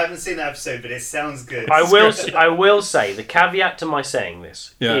caveat. I haven't seen that episode, but it sounds good. I will say the caveat to my saying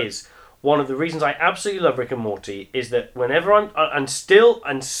this is one of the reasons I absolutely love Rick and Morty is that whenever I'm still,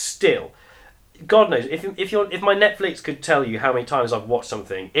 God knows if my Netflix could tell you how many times I've watched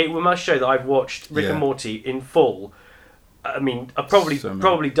something, it must show that I've watched Rick and Morty in full. I mean,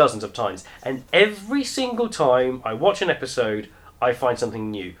 probably dozens of times, and every single time I watch an episode, I find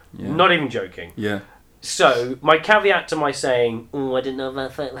something new. Yeah. Not even joking. Yeah. So my caveat to my saying, I don't know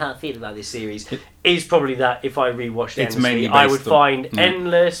how I feel about this series, is probably that if I rewatched it endlessly, I would find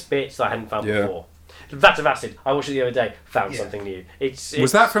endless bits that I hadn't found before. Vat of Acid, I watched it the other day, found something new.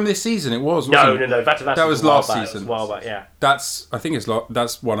 Was that from this season? It was. No. Vat of Acid. That was last season. A while back, yeah. That's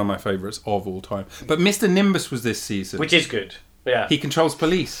one of my favourites of all time. But Mr. Nimbus was this season, which is good. Yeah. He controls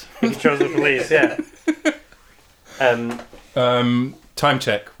police. He controls the police. Yeah. Time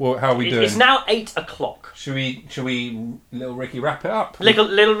check. How are we doing? It's now 8:00. Should we Little Ricky wrap it up? Little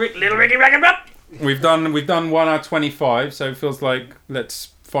Ricky wrap it up. We've done 1 hour 25, so it feels like let's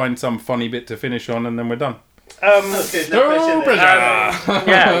find some funny bit to finish on, and then we're done. Yeah,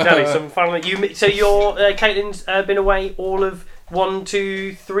 exactly. Some fun. So your Caitlin's been away all of 1,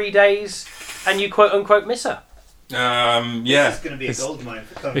 2, 3 days, and you quote unquote miss her. This is going to be a goldmine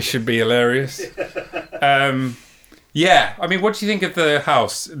for comedy. It should be hilarious. Yeah, I mean, what do you think of the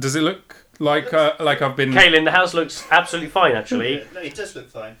house? Does it look like I've been... Caitlin, the house looks absolutely fine, actually. Yeah, no, it does look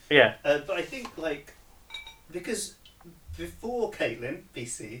fine. Yeah. But I think, because before Caitlin,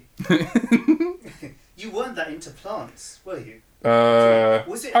 BC, you weren't that into plants, were you?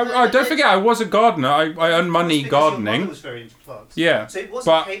 Was it? Don't forget, I was a gardener. I earned money gardening. Your mother was very into plants. Yeah. So it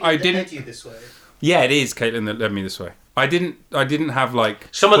wasn't Caitlin that led you this way. Yeah, it is Caitlin that led me this way. I didn't have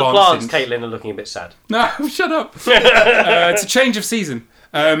some of the plants. Caitlin are looking a bit sad. No, shut up. It's a change of season.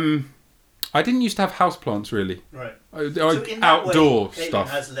 I didn't used to have house plants really. Right. So outdoor stuff.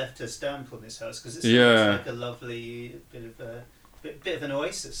 Caitlin has left her stamp on this house because it's like a lovely bit of an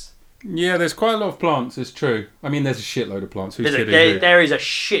oasis. Yeah, there's quite a lot of plants. It's true. I mean, there's a shitload of plants. Who's kidding? There is a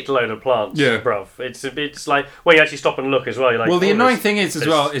shitload of plants. Yeah, bruv. It's like when you actually stop and look as well. You're like, the annoying thing is because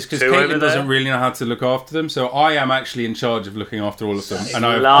Caitlin doesn't really know how to look after them, so I am actually in charge of looking after all of them.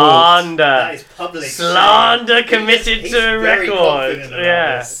 Slander. That is public. Slander committed to a record.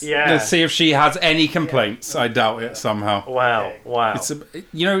 Yeah. Let's see if she has any complaints. I doubt it somehow. Wow.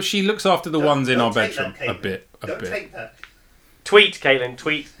 She looks after the ones in our bedroom a bit. Don't take that. Tweet, Caitlin.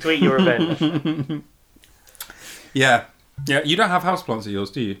 Tweet your revenge. Yeah. You don't have houseplants at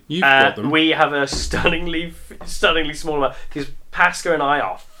yours, do you? You've got them. We have a stunningly small amount because Pascal and I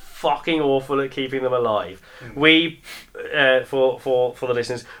are fucking awful at keeping them alive. We, for the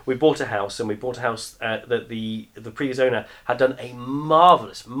listeners, we bought a house that the previous owner had done a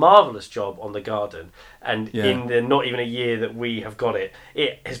marvelous job on the garden, and in the not even a year that we have got it,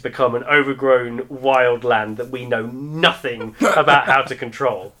 it has become an overgrown wild land that we know nothing about how to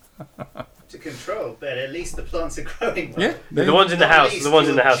control. To control, but at least the plants are growing well. Yeah, the ones in the house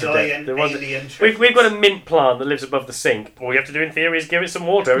are dead. We've got a mint plant that lives above the sink. All we have to do in theory is give it some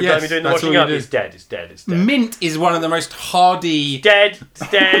water every time you're doing the washing up. It's dead. Mint is one of the most hardy... It's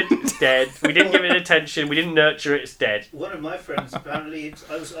dead. We didn't give it attention. We didn't nurture it. It's dead. One of my friends, apparently,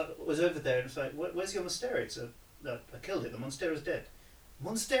 I was over there and it's like, where's your Monstera? So, I killed it. The Monstera's dead.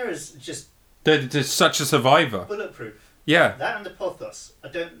 Monstera's just... They're such a survivor. Bulletproof. Yeah. That and the pothos, I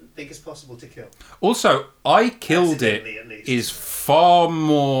don't think it's possible to kill. Also, I killed it is far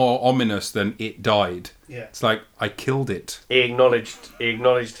more ominous than it died. Yeah. It's like, I killed it. He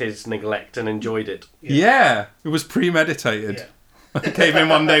acknowledged his neglect and enjoyed it. Yeah. It was premeditated. Yeah. I came in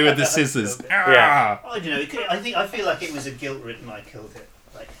one day with the scissors. Yeah. I don't know. I feel like it was a guilt-ridden I killed it.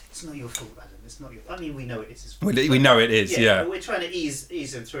 Like, it's not your fault, Adam. It's not your... I mean, we know it is his fault. We know it is, yeah. We're trying to ease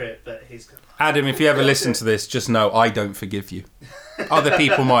him through it, but he's... Adam, if you ever listen to this, just know I don't forgive you. Other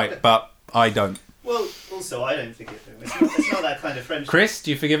people might, but I don't. Well, also, I don't forgive him. It's not that kind of friendship. Chris,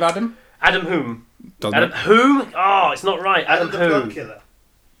 do you forgive Adam? Adam whom? Adam whom? Oh, it's not right. Adam the plant killer.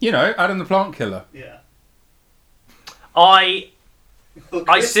 You know, Adam the plant killer. Yeah. I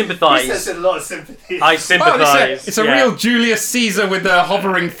sympathise. Chris has a lot of sympathy. I sympathise. It's a real Julius Caesar with the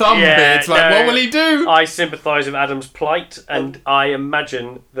hovering thumb bit. It's like, what will he do? I sympathise with Adam's plight, and I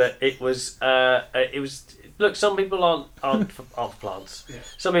imagine that it was Look, some people aren't for plants. Yeah.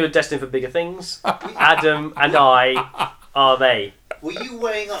 Some people are destined for bigger things. Adam and I are they. Were you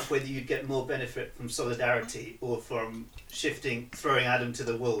weighing up whether you'd get more benefit from solidarity or from throwing Adam to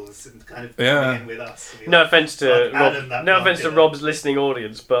the wolves and kind of coming in with us? No offence to Like Adam, Rob. No offence to Rob's listening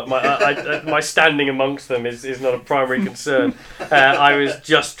audience, but my standing amongst them is not a primary concern. I was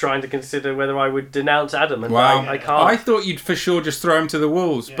just trying to consider whether I would denounce Adam, and I can't. I thought you'd for sure just throw him to the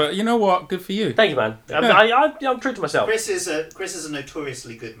wolves, but you know what? Good for you. Thank you, man. I'm true to myself. Chris is a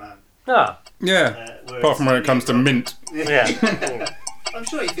notoriously good man. Ah. Yeah. Apart from when it comes to mint. Yeah. I'm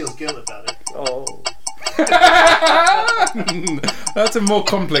sure he feels guilt about it. Oh. That's a more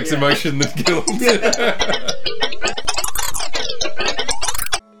complex emotion than guilt.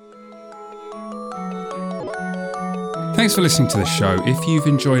 Thanks for listening to the show. If you've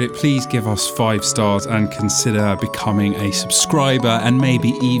enjoyed it, please give us 5 stars and consider becoming a subscriber and maybe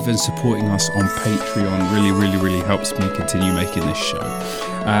even supporting us on Patreon. Really, really, really helps me continue making this show.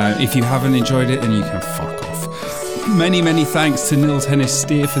 If you haven't enjoyed it, then you can fuck off. Many, many thanks to Nils Hennis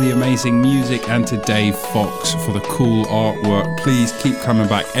Steer for the amazing music and to Dave Fox for the cool artwork. Please keep coming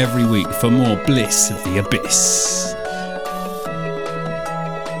back every week for more Bliss of the Abyss.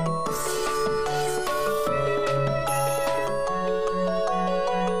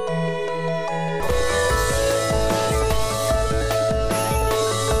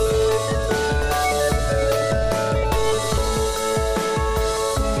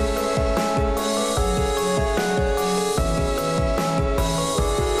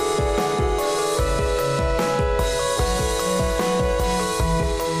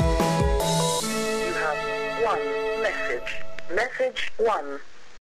 Message 1.